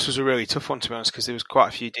 I thought this was a really tough one, to be honest, because there was quite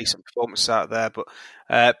a few decent performances out there.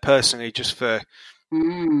 But personally, just for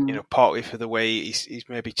partly for the way he's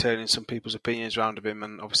maybe turning some people's opinions around of him,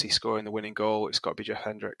 and obviously scoring the winning goal, it's got to be Jeff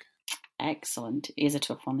Hendrick. Excellent. It is a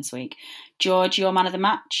tough one this week. George, your man of the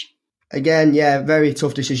match? Again, very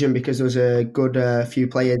tough decision because there was a good few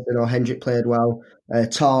players. Hendrick played well,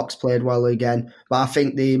 Tarks played well again. But I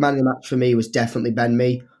think the man of the match for me was definitely Ben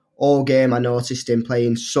Mee. All game I noticed him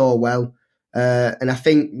playing so well. And I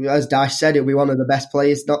think, as Dash said, he'll be one of the best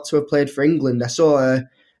players not to have played for England. I saw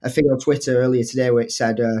a thing on Twitter earlier today where it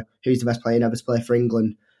said, who's the best player ever to play for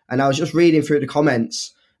England? And I was just reading through the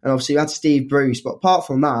comments, and obviously you had Steve Bruce, but apart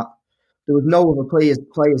from that, there was no other players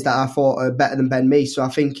that I thought are better than Ben Mee. So I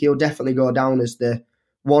think he'll definitely go down as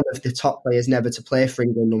one of the top players never to play for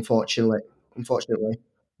England, unfortunately.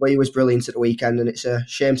 But he was brilliant at the weekend, and it's a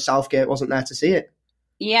shame Southgate wasn't there to see it.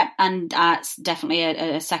 Yep, and it's definitely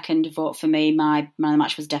a second vote for me. My man of the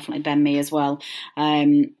match was definitely Ben Mee as well.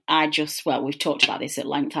 We've talked about this at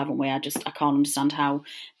length, haven't we? I can't understand how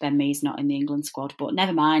Ben Mee's not in the England squad, but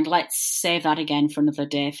never mind. Let's save that again for another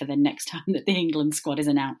day for the next time that the England squad is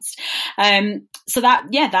announced. So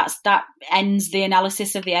that ends the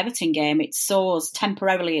analysis of the Everton game. It saw us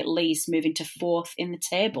temporarily, at least, moving to fourth in the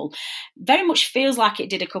table. Very much feels like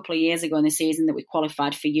it did a couple of years ago in the season that we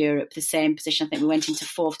qualified for Europe. The same position, I think we went into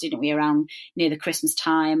fourth, didn't we, around near the Christmas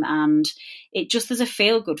time, and it just, there's a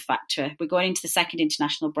feel-good factor. We're going into the second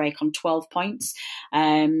international break on 12 points.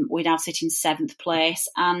 We now sit in 7th place,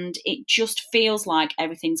 and it just feels like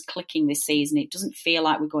everything's clicking this season. It doesn't feel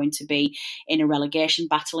like we're going to be in a relegation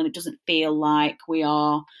battle, and it doesn't feel like we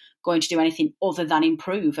are going to do anything other than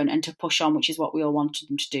improve and to push on, which is what we all wanted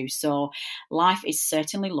them to do. So life is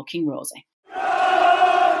certainly looking rosy.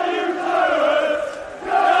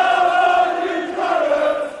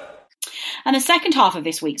 And the second half of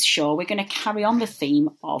this week's show, we're going to carry on the theme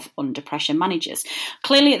of under-pressure managers.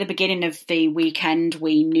 Clearly, at the beginning of the weekend,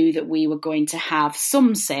 we knew that we were going to have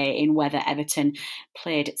some say in whether Everton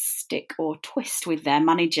played stick or twist with their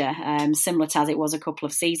manager, similar to as it was a couple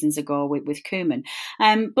of seasons ago with Koeman.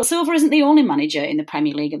 But Silva isn't the only manager in the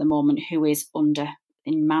Premier League at the moment who is under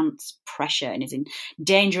immense pressure and is in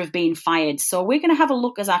danger of being fired. So we're going to have a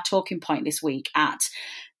look as our talking point this week at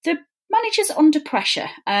the managers under pressure.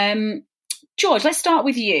 George, let's start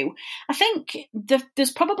with you. I think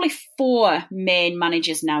there's probably 4 main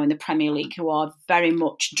managers now in the Premier League who are very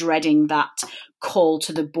much dreading that call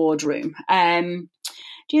to the boardroom. Do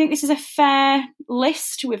you think this is a fair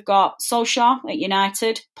list? We've got Solskjaer at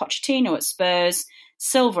United, Pochettino at Spurs,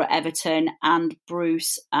 Silva at Everton, and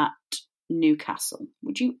Bruce at Newcastle.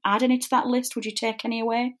 Would you add any to that list? Would you take any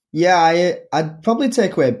away? Yeah, I'd probably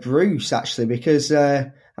take away Bruce, actually, because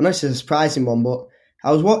I know it's a surprising one, but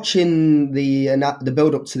I was watching the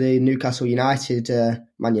build-up to the Newcastle United,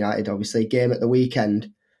 Man United, obviously, game at the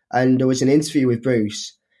weekend, and there was an interview with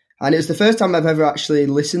Bruce. And it was the first time I've ever actually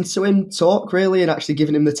listened to him talk, really, and actually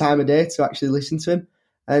given him the time of day to actually listen to him.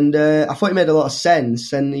 And I thought it made a lot of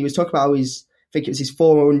sense. And he was talking about how I think it was his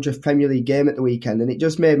 400th Premier League game at the weekend, and it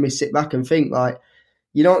just made me sit back and think, like,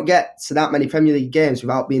 you don't get to that many Premier League games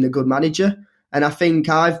without being a good manager. And I think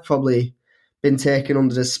I've probably been taken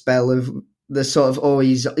under the spell of the sort of,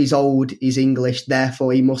 he's old, he's English,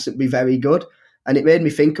 therefore he mustn't be very good. And it made me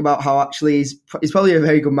think about how actually he's probably a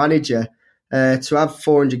very good manager to have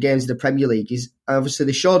 400 games in the Premier League. Obviously,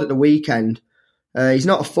 they showed at the weekend, he's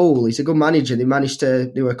not a fool, he's a good manager. They managed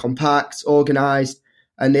to do a compact, organised,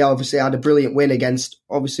 and they obviously had a brilliant win against,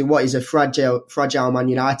 obviously, what is a fragile Man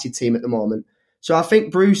United team at the moment. So I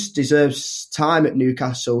think Bruce deserves time at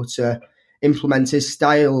Newcastle to implement his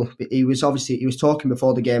style. He was talking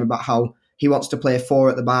before the game about how he wants to play 4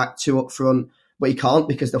 at the back, 2 up front, but he can't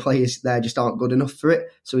because the players there just aren't good enough for it.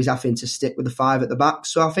 So he's having to stick with the 5 at the back.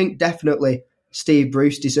 So I think definitely Steve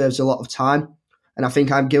Bruce deserves a lot of time. And I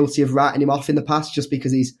think I'm guilty of writing him off in the past just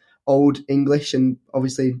because he's old English and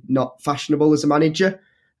obviously not fashionable as a manager.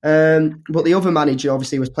 But the other manager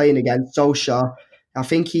obviously was playing against Solskjaer. I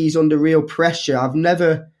think he's under real pressure.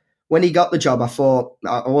 When he got the job, I thought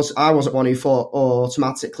I wasn't one who thought,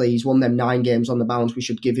 automatically he's won them 9 games on the bounce, we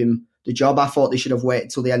should give him the job. I thought they should have waited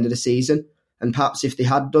till the end of the season, and perhaps if they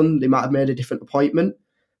had done, they might have made a different appointment.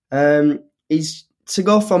 He's to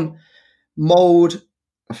go from Mould,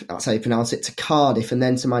 that's how you pronounce it, to Cardiff and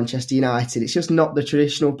then to Manchester United. It's just not the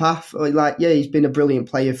traditional path. He's been a brilliant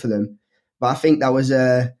player for them, but I think that was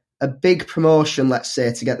a big promotion, let's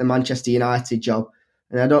say, to get the Manchester United job.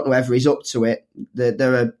 And I don't know whether he's up to it.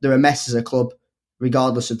 They're a mess as a club,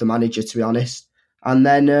 regardless of the manager, to be honest. And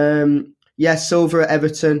then, Silva at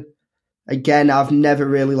Everton. Again, I've never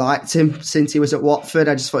really liked him since he was at Watford.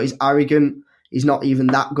 I just thought he's arrogant. He's not even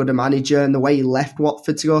that good a manager. And the way he left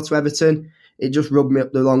Watford to go to Everton, it just rubbed me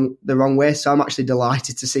up the wrong way. So I'm actually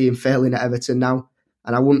delighted to see him failing at Everton now.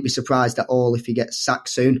 And I wouldn't be surprised at all if he gets sacked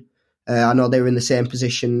soon. I know they were in the same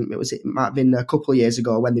position. It might have been a couple of years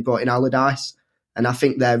ago when they brought in Allardyce. And I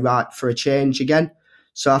think they're ripe for a change again.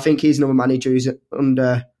 So I think he's another manager who's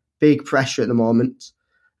under big pressure at the moment.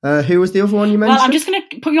 Who was the other one you mentioned? Well, I'm just going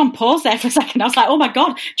to put you on pause there for a second. I was like, oh my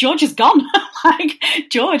God, George is gone.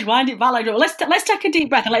 George, why did Val? Let's take a deep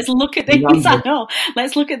breath and let's look at these. I know.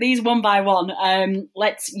 Let's look at these one by one.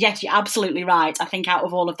 Yes, you're absolutely right. I think out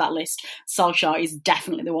of all of that list, Solskjaer is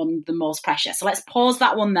definitely the one with the most pressure. So let's pause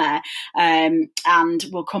that one there, and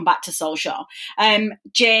we'll come back to Solskjaer.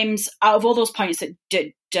 James, out of all those points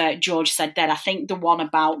that George said there, I think the one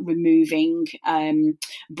about removing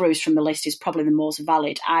Bruce from the list is probably the most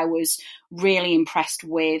valid. I was really impressed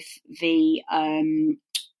with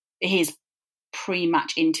his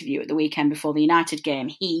pre-match interview at the weekend before the United game.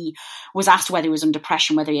 He was asked whether he was under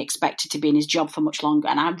pressure and whether he expected to be in his job for much longer.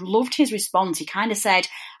 And I loved his response. He kind of said,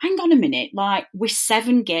 hang on a minute, we're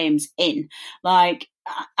 7 games in.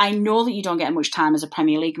 I know that you don't get much time as a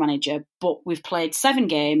Premier League manager, but we've played 7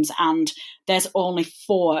 games and there's only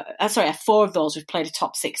 4 of those we've played a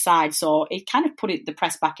top 6 side. So it kind of put the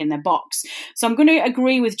press back in their box. So I'm going to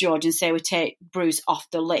agree with George and say we take Bruce off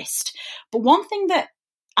the list. But one thing that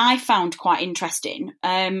I found quite interesting,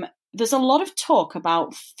 there's a lot of talk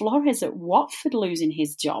about Flores at Watford losing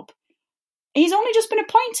his job. He's only just been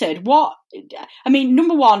appointed.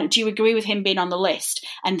 Number one, do you agree with him being on the list?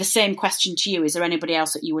 And the same question to you, is there anybody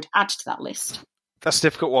else that you would add to that list? That's a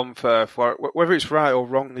difficult one for whether it's right or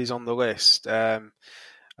wrong he's on the list. I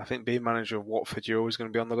think being manager of Watford, you're always going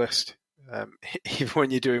to be on the list. Even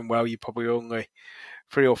when you're doing well, you're probably only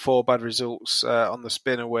 3 or 4 bad results on the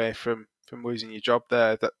spin away from losing your job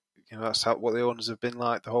there. That's what the owners have been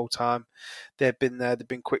like the whole time they've been there. They've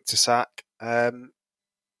been quick to sack, and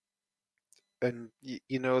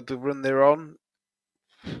the run they're on.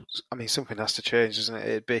 Something has to change, doesn't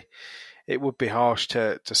it? It would be harsh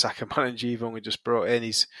to sack a manager you've only just brought in.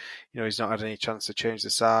 He's not had any chance to change the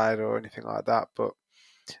side or anything like that. But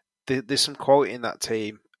there's some quality in that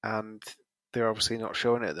team, and they're obviously not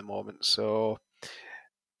showing it at the moment. So,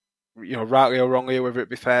 rightly or wrongly, whether it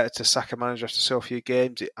be fair to sack a manager after so few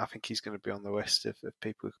games, I think he's going to be on the list of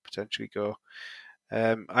people who could potentially go.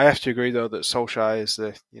 I have to agree though that Solskjaer is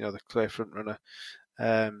the clear front runner.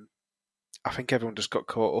 I think everyone just got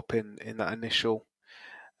caught up in that initial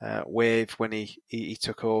wave when he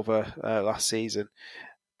took over last season,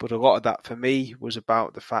 but a lot of that for me was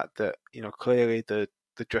about the fact that clearly the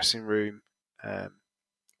dressing room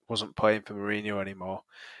wasn't playing for Mourinho anymore.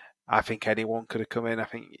 I think anyone could have come in. I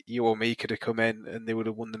think you or me could have come in and they would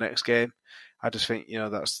have won the next game. I just think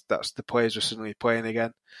that's the players were suddenly playing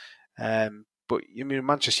again. But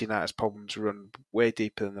Manchester United's problems run way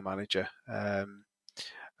deeper than the manager.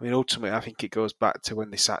 Ultimately, I think it goes back to when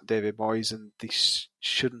they sacked David Moyes, and they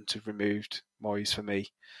shouldn't have removed Moyes for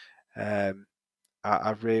me.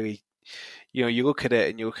 I really, you look at it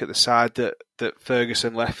and you look at the side that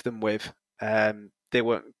Ferguson left them with. They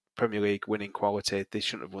weren't Premier League winning quality. They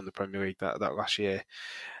shouldn't have won the Premier League that last year.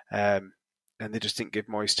 And they just didn't give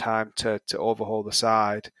Moyes time to overhaul the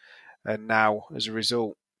side. And now, as a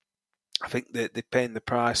result, I think that they're paying the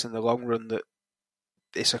price in the long run that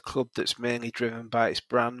it's a club that's mainly driven by its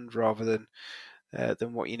brand rather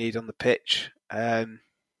than what you need on the pitch. If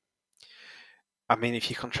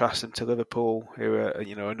you contrast them to Liverpool, who are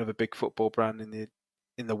another big football brand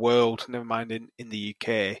in the world, never mind in the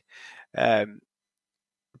UK,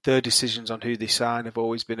 their decisions on who they sign have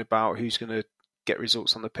always been about who's going to get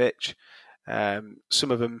results on the pitch.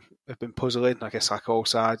 Some of them have been puzzling, I guess, like all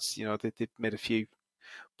sides. They've made a few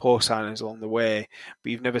poor signings along the way,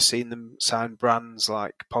 but you've never seen them sign brands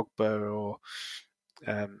like Pogba or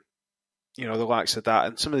the likes of that,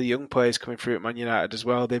 and some of the young players coming through at Man United as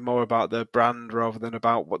well, they're more about their brand rather than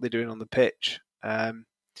about what they're doing on the pitch.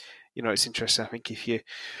 It's interesting. I think if you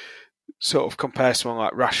sort of compare someone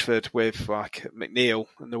like Rashford with like McNeil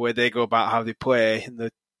and the way they go about how they play and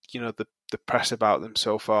the press about them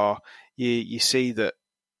so far, you see that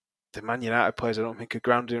the Man United players, I don't think, are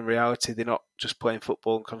grounded in reality. They're not just playing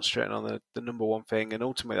football and concentrating on the number one thing, and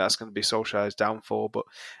ultimately that's going to be Solskjaer's downfall. But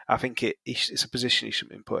I think it's a position he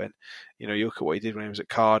shouldn't be put in. You look at what he did when he was at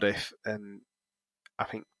Cardiff, and I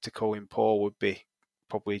think to call him poor would be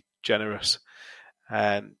probably generous.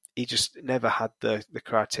 He just never had the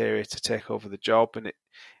criteria to take over the job, and it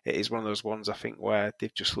is one of those ones, I think, where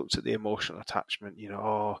they've just looked at the emotional attachment.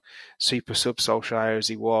 Super sub Solskjaer as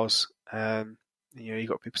he was. You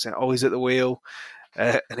got people saying, "Oh, he's at the wheel,"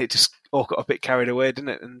 and it just all got a bit carried away, didn't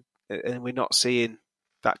it? And we're not seeing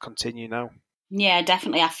that continue now. Yeah,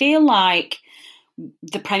 definitely. I feel like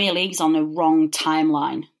the Premier League's on the wrong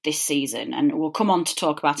timeline this season, and we'll come on to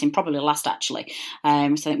talk about him probably last, actually. So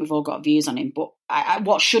I think we've all got views on him. But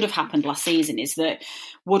what should have happened last season is that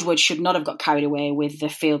Woodward should not have got carried away with the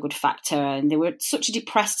feel-good factor, and they were such a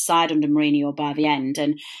depressed side under Mourinho by the end.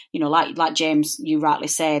 And like James, you rightly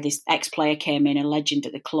say, this ex-player came in, a legend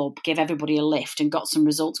at the club, gave everybody a lift, and got some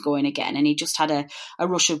results going again. And he just had a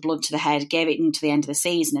rush of blood to the head, gave it into the end of the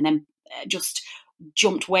season, and then just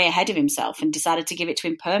jumped way ahead of himself and decided to give it to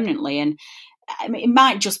him permanently. And I mean, it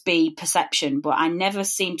might just be perception, but I never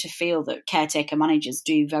seem to feel that caretaker managers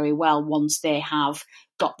do very well once they have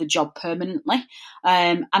got the job permanently.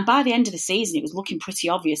 And by the end of the season, it was looking pretty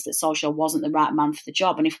obvious that Solskjaer wasn't the right man for the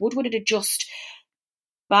job. And if Woodward had just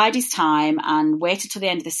bided his time and waited till the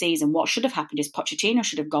end of the season, what should have happened is Pochettino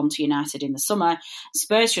should have gone to United in the summer,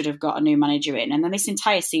 Spurs should have got a new manager in, and then this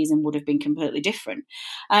entire season would have been completely different.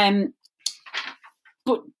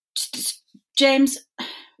 But James,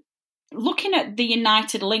 looking at the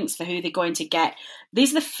United links for who they're going to get, these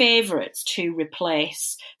are the favourites to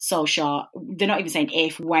replace Solskjaer. They're not even saying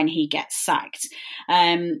if, when he gets sacked.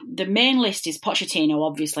 The main list is Pochettino.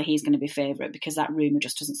 Obviously, he's going to be favourite because that rumour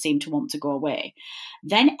just doesn't seem to want to go away.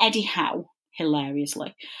 Then Eddie Howe,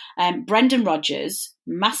 hilariously. Brendan Rodgers,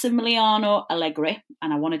 Massimiliano Allegri,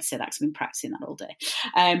 and I wanted to say that because I've been practising that all day.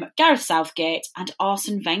 Gareth Southgate and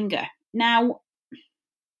Arsene Wenger. Now,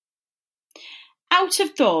 out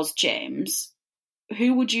of those, James,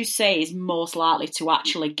 who would you say is most likely to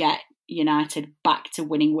actually get United back to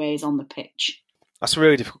winning ways on the pitch? That's a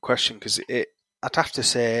really difficult question because I'd have to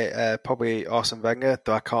say probably Arsene Wenger,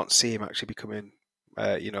 though I can't see him actually becoming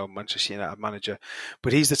Manchester United manager.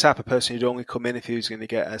 But he's the type of person who'd only come in if he was going to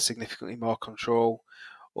get significantly more control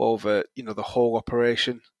over the whole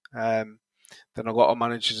operation than a lot of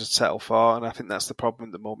managers would settle for. And I think that's the problem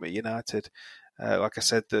at the moment at United. Like I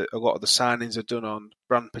said, a lot of the signings are done on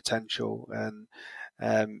brand potential, and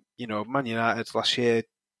Man United last year,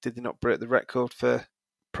 did they not break the record for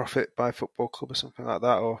profit by football club or something like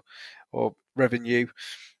that, or revenue?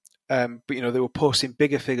 But they were posting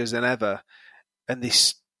bigger figures than ever, and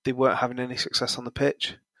they weren't having any success on the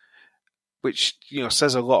pitch, which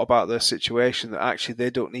says a lot about their situation. That actually they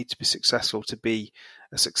don't need to be successful to be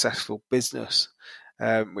a successful business,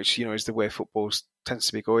 which is the way football tends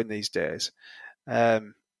to be going these days.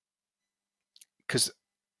 Because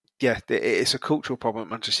it's a cultural problem at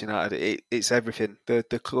Manchester United. It's everything.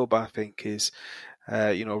 The club, I think, is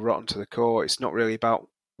rotten to the core. It's not really about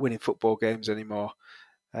winning football games anymore.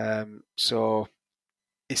 So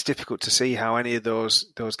it's difficult to see how any of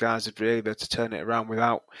those guys would really be able to turn it around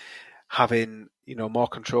without having more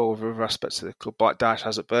control over other aspects of the club, like Dyche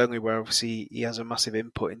has at Burnley, where obviously he has a massive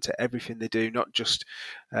input into everything they do, not just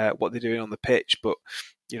what they're doing on the pitch, but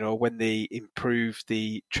when they improve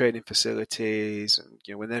the training facilities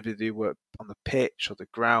and whenever they do work on the pitch or the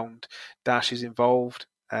ground, Dyche is involved.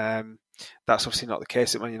 That's obviously not the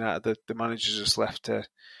case at Man United. The manager's just left to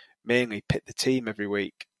mainly pick the team every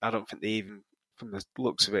week. I don't think they even, from the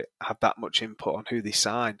looks of it, have that much input on who they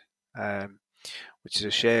sign. Which is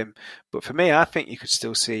a shame. But for me, I think you could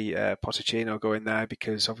still see Pochettino going there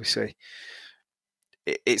because obviously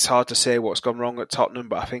it's hard to say what's gone wrong at Tottenham,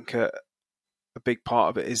 but I think a big part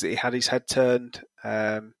of it is that he had his head turned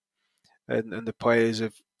and the players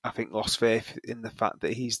have, I think, lost faith in the fact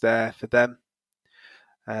that he's there for them.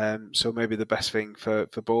 So maybe the best thing for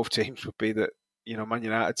both teams would be that Man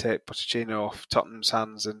United take Pochettino off Tottenham's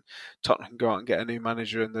hands and Tottenham can go out and get a new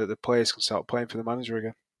manager and the players can start playing for the manager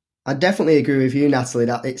again. I definitely agree with you, Natalie,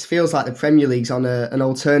 that it feels like the Premier League's on an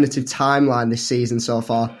alternative timeline this season so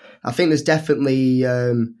far. I think there's definitely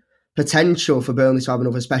potential for Burnley to have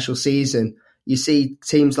another special season. You see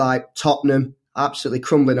teams like Tottenham absolutely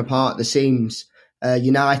crumbling apart at the seams.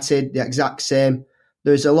 United, the exact same.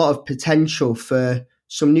 There's a lot of potential for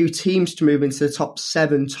some new teams to move into the top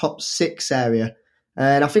 7, top 6 area.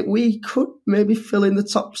 And I think we could maybe fill in the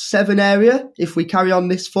top 7 area if we carry on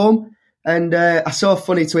this form. And I saw a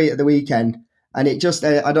funny tweet at the weekend, and it just,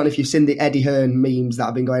 I don't know if you've seen the Eddie Hearn memes that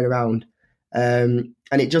have been going around. And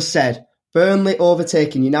it just said, Burnley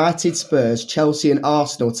overtaking United, Spurs, Chelsea and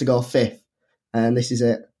Arsenal to go 5th. And this is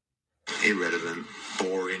it. Irrelevant,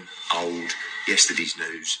 boring, old, yesterday's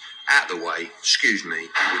news. Out of the way, excuse me,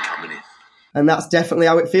 we're coming in. And that's definitely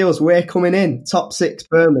how it feels. We're coming in. Top 6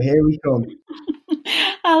 Burnley, here we come.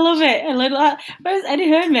 I love it. I love that. Where's Eddie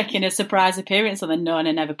Hearn making a surprise appearance on the No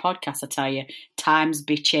and Never podcast? I tell you, times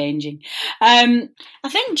be changing. I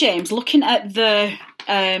think, James, looking at the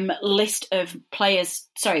list of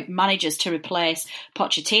managers to replace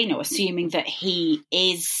Pochettino, assuming that he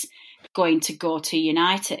is going to go to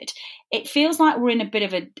United, it feels like we're in a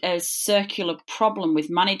bit of a circular problem with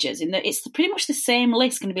managers in that it's pretty much the same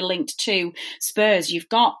list going to be linked to Spurs. You've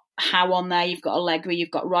got Howe on there, you've got Allegri,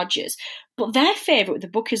 you've got Rodgers, but their favourite with the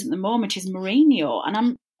bookies at the moment is Mourinho,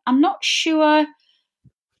 and I'm not sure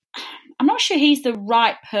he's the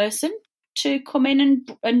right person to come in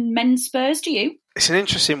and mend Spurs. Do you? It's an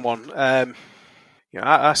interesting one.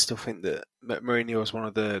 I still think that Mourinho is one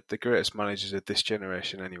of the greatest managers of this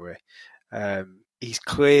generation. Anyway, he's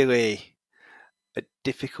clearly a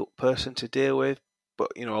difficult person to deal with,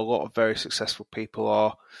 but a lot of very successful people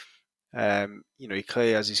are. He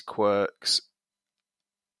clearly has his quirks.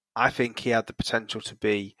 I think he had the potential to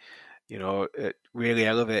be, really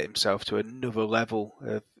elevate himself to another level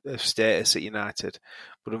of status at United.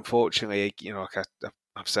 But unfortunately, like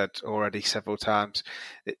I've said already several times,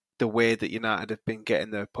 the way that United have been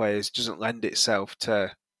getting their players doesn't lend itself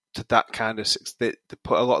to that kind of. A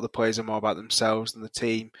lot of the players are more about themselves than the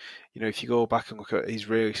team. If you go back and look at his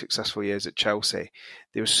really successful years at Chelsea,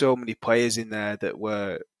 there were so many players in there that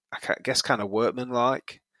were, I guess, kind of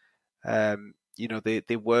workmanlike.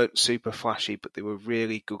 They weren't super flashy, but they were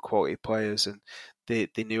really good quality players, and they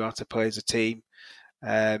knew how to play as a team.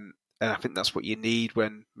 And I think that's what you need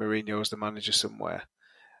when Mourinho is the manager somewhere.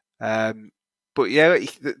 But yeah,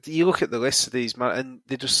 you look at the list of these, and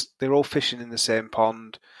they're all fishing in the same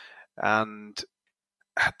pond, and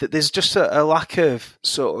there's just a lack of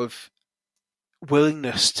sort of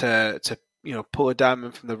willingness to pull a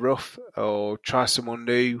diamond from the rough or try someone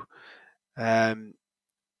new,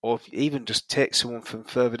 or even just take someone from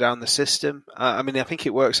further down the system. I think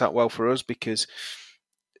it works out well for us because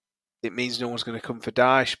it means no one's going to come for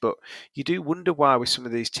Dyche, but you do wonder why with some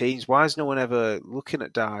of these teams, why is no one ever looking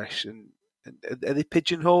at Dyche? And are they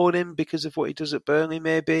pigeonholing him because of what he does at Burnley,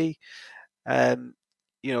 maybe?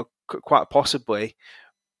 Quite possibly.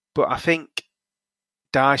 But I think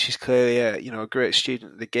Dyche is clearly a great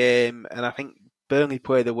student of the game, and I think Burnley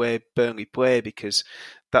play the way Burnley play because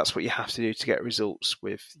that's what you have to do to get results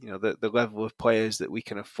with the level of players that we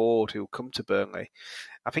can afford who will come to Burnley.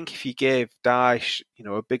 I think if you gave Dyche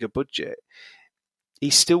a bigger budget, he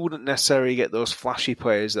still wouldn't necessarily get those flashy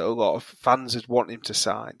players that a lot of fans would want him to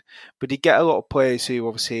sign, but he'd get a lot of players who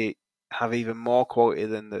obviously have even more quality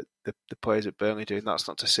than the players at Burnley do. And that's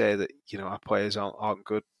not to say that our players aren't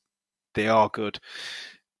good. They are good.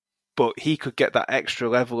 But he could get that extra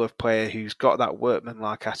level of player who's got that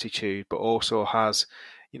workman-like attitude, but also has,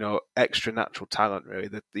 extra natural talent. Really,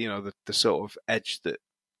 the sort of edge that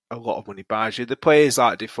a lot of money buys you. The players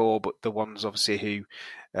like Defoe, but the ones obviously who,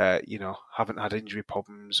 haven't had injury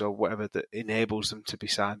problems or whatever that enables them to be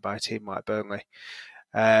signed by a team like Burnley.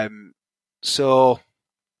 So,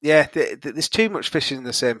 yeah, there's too much fishing in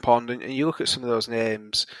the same pond, and you look at some of those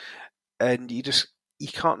names, and you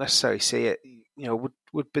can't necessarily see it.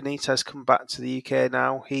 Would Benitez come back to the UK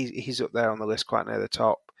now? He's up there on the list, quite near the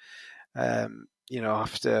top.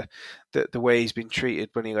 After the way he's been treated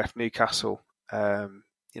when he left Newcastle,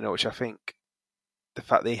 which I think the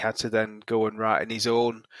fact that he had to then go and write in his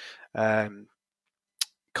own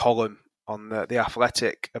column on the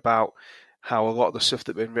Athletic about how a lot of the stuff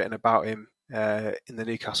that had been written about him in the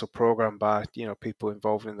Newcastle programme by people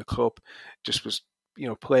involved in the club just was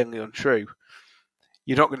plainly untrue.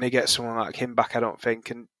 You're not going to get someone like him back, I don't think.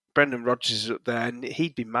 And Brendan Rodgers is up there, and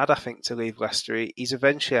he'd be mad, I think, to leave Leicester. He's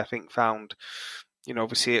eventually, I think, found,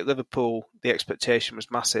 obviously at Liverpool, the expectation was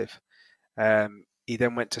massive. He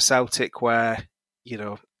then went to Celtic, where,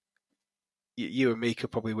 you and me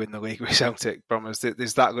could probably win the league with Celtic, promise.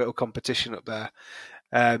 There's that little competition up there.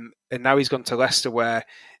 And now he's gone to Leicester, where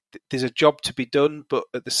there's a job to be done, but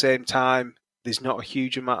at the same time, there's not a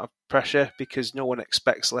huge amount of pressure because no one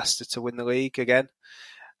expects Leicester to win the league again.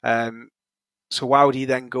 So why would he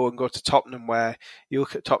then go to Tottenham, where you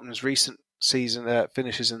look at Tottenham's recent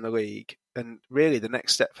finishes in the league, and really the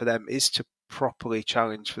next step for them is to properly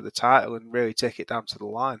challenge for the title and really take it down to the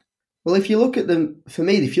line. Well, if you look at them, for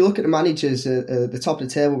me, if you look at the managers at the top of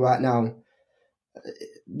the table right now,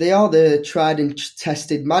 they are the tried and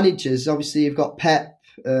tested managers. Obviously, you've got Pep,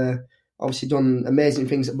 obviously done amazing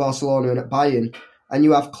things at Barcelona and at Bayern, and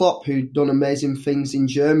you have Klopp, who done amazing things in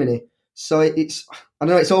Germany. So I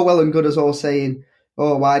know it's all well and good as all saying,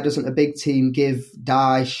 oh, why doesn't a big team give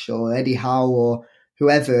Dyche or Eddie Howe or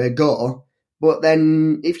whoever a go? But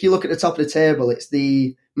then if you look at the top of the table, it's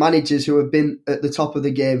the managers who have been at the top of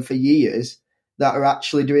the game for years that are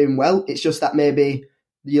actually doing well. It's just that maybe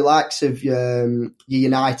the likes of your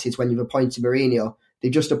United, when you've appointed Mourinho,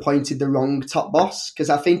 they've just appointed the wrong top boss.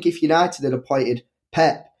 Because I think if United had appointed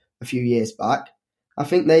Pep a few years back, I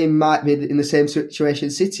think they might be in the same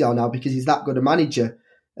situation City are now, because he's that good a manager.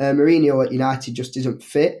 Mourinho at United just isn't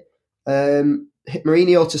fit.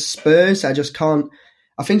 Mourinho to Spurs, I just can't.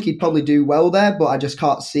 I think he'd probably do well there, but I just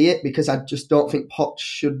can't see it, because I just don't think Poch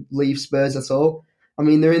should leave Spurs at all. I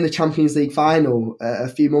mean, they're in the Champions League final a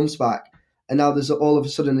few months back, and now there's all of a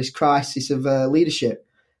sudden this crisis of leadership.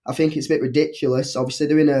 I think it's a bit ridiculous. Obviously,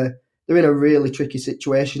 they're in a really tricky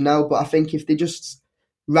situation now, but I think if they just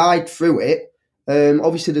ride through it,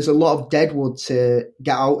 obviously there's a lot of deadwood to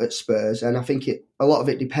get out at Spurs, and I think a lot of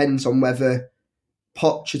it depends on whether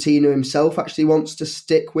Pochettino himself actually wants to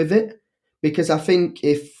stick with it. Because I think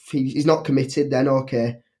if he's not committed, then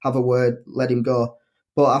okay, have a word, let him go.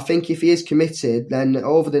 But I think if he is committed, then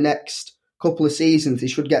over the next couple of seasons, they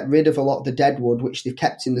should get rid of a lot of the deadwood, which they've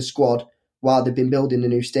kept in the squad while they've been building the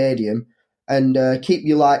new stadium, and keep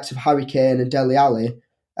your likes of Harry Kane and Dele Alli,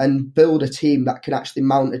 and build a team that can actually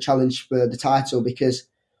mount a challenge for the title. Because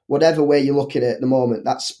whatever way you look at it at the moment,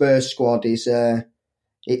 that Spurs squad is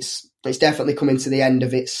it's definitely coming to the end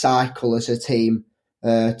of its cycle as a team.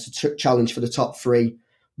 To challenge for the top three.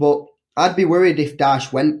 But I'd be worried if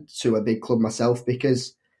Dyche went to a big club myself,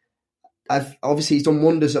 because obviously he's done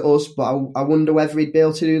wonders at us, but I wonder whether he'd be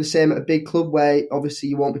able to do the same at a big club where obviously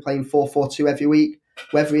you won't be playing 4-4-2 every week,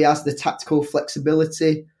 whether he has the tactical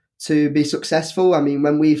flexibility to be successful. I mean,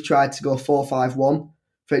 when we've tried to go 4-5-1,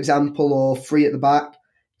 for example, or 3 at the back,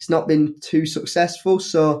 it's not been too successful.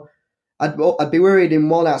 So I'd be worried in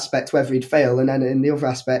one aspect whether he'd fail, and then in the other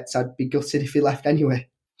aspects, I'd be gutted if he left anyway.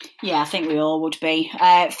 Yeah, I think we all would be.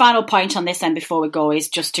 Final point on this then before we go is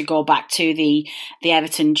just to go back to the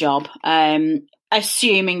Everton job.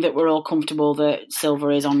 Assuming that we're all comfortable that Silva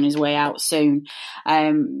is on his way out soon,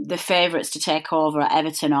 the favourites to take over at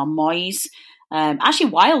Everton are Moyes.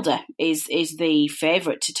 Actually, Wilder is the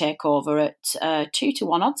favourite to take over at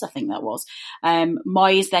 2-1 odds, I think that was.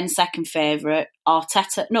 Moyes then second favourite.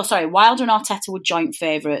 Wilder and Arteta were joint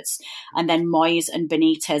favourites, and then Moyes and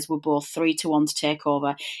Benitez were both 3-1 to take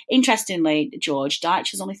over. Interestingly, George,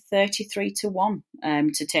 Dyche is only 33-1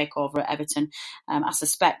 to take over at Everton. I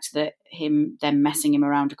suspect that them messing him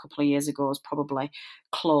around a couple of years ago has probably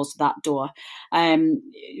closed that door.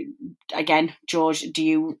 Again, George,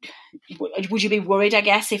 would you be worried, I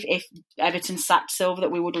guess, if Everton sacked Silva,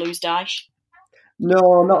 that we would lose Dyche?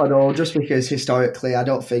 No, not at all. Just because historically, I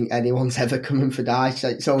don't think anyone's ever coming for Dyche.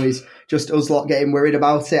 It's always just us lot getting worried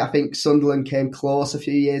about it. I think Sunderland came close a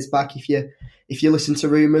few years back, if you listen to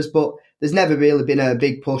rumours, but there's never really been a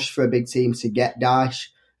big push for a big team to get Dyche.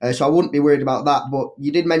 So I wouldn't be worried about that. But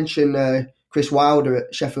you did mention Chris Wilder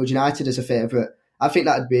at Sheffield United as a favourite. I think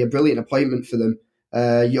that would be a brilliant appointment for them.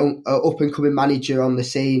 Young, up-and-coming manager on the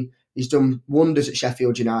scene. He's done wonders at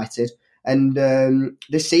Sheffield United. And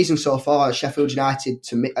this season so far, Sheffield United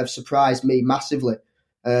have surprised me massively.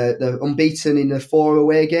 They're unbeaten in the 4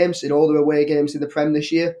 away games, in all their away games in the Prem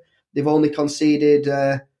this year. They've only conceded,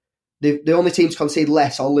 the only team to concede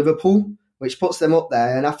less are Liverpool, which puts them up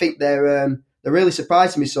there. And I think they're really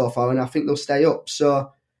surprising me so far, and I think they'll stay up.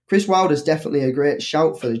 So Chris Wilder's definitely a great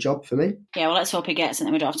shout for the job for me. Yeah, well, let's hope he gets it, and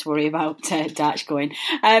then we don't have to worry about Dyche going.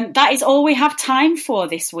 That is all we have time for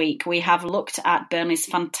this week. We have looked at Burnley's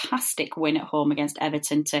fantastic win at home against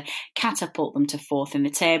Everton to catapult them to 4th in the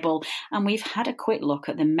table, and we've had a quick look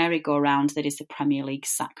at the merry-go-round that is the Premier League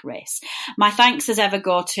sack race. My thanks as ever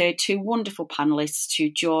go to 2 wonderful panellists,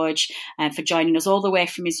 to George for joining us all the way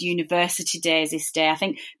from his university days this day. I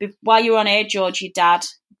think while you were on air, George, your dad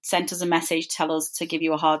sent us a message, tell us to give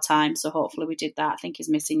you a hard time, so hopefully we did that. I think he's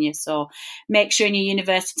missing you, so make sure in your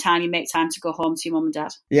university time you make time to go home to your mum and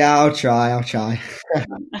dad. Yeah, I'll try.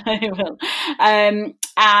 I will.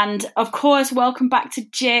 And of course, welcome back to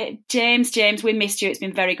James. James, we missed you. It's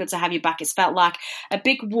been very good to have you back. It's felt like a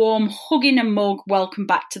big warm hug in a mug. Welcome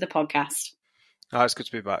back to the podcast. Oh, it's good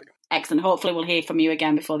to be back. Excellent. Hopefully we'll hear from you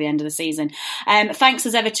again before the end of the season. Thanks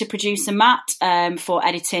as ever to producer Matt for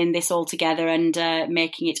editing this all together and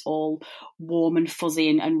making it all warm and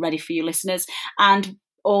fuzzy and ready for you listeners. And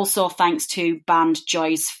also thanks to band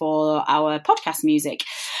Joyce for our podcast music.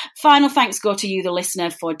 Final thanks go to you, the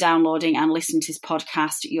listener, for downloading and listening to this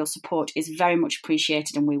podcast. Your support is very much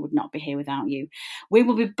appreciated and we would not be here without you. We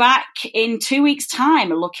will be back in 2 weeks' time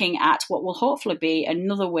looking at what will hopefully be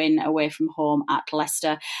another win away from home at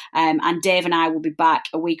Leicester. And Dave and I will be back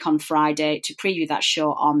a week on Friday to preview that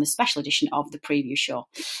show on the special edition of the preview show.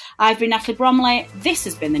 I've been Natalie Bromley. This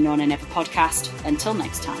has been the No Nay Never podcast. Until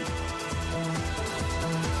next time.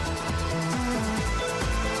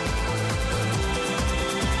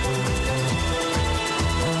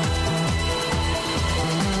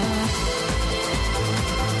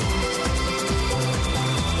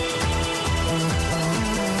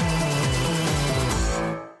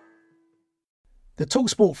 The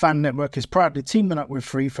TalkSport Fan Network is proudly teaming up with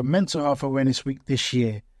Free for Mental Health Awareness Week this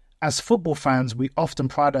year. As football fans, we often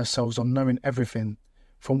pride ourselves on knowing everything,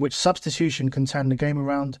 from which substitution can turn the game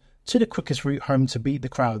around to the quickest route home to beat the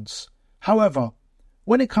crowds. However,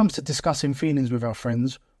 when it comes to discussing feelings with our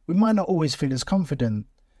friends, we might not always feel as confident.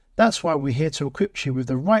 That's why we're here to equip you with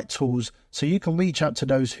the right tools so you can reach out to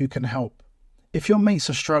those who can help. If your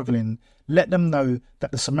mates are struggling, let them know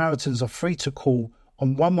that the Samaritans are free to call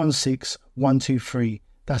on 116 123.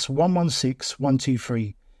 That's 116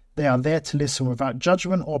 123. They are there to listen without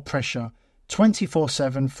judgment or pressure,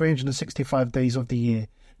 24/7, 365 days of the year.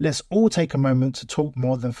 Let's all take a moment to talk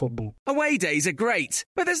more than football. Away days are great,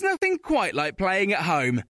 but there's nothing quite like playing at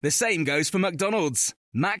home. The same goes for McDonald's.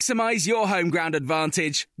 Maximise your home ground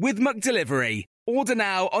advantage with McDelivery. Order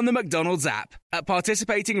now on the McDonald's app. At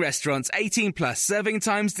participating restaurants, 18 plus, serving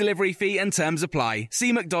times, delivery fee and terms apply.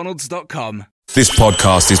 See mcdonalds.com. This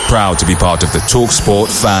podcast is proud to be part of the TalkSport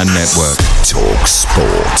Fan Network.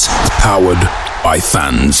 TalkSport. Powered by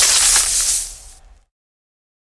fans.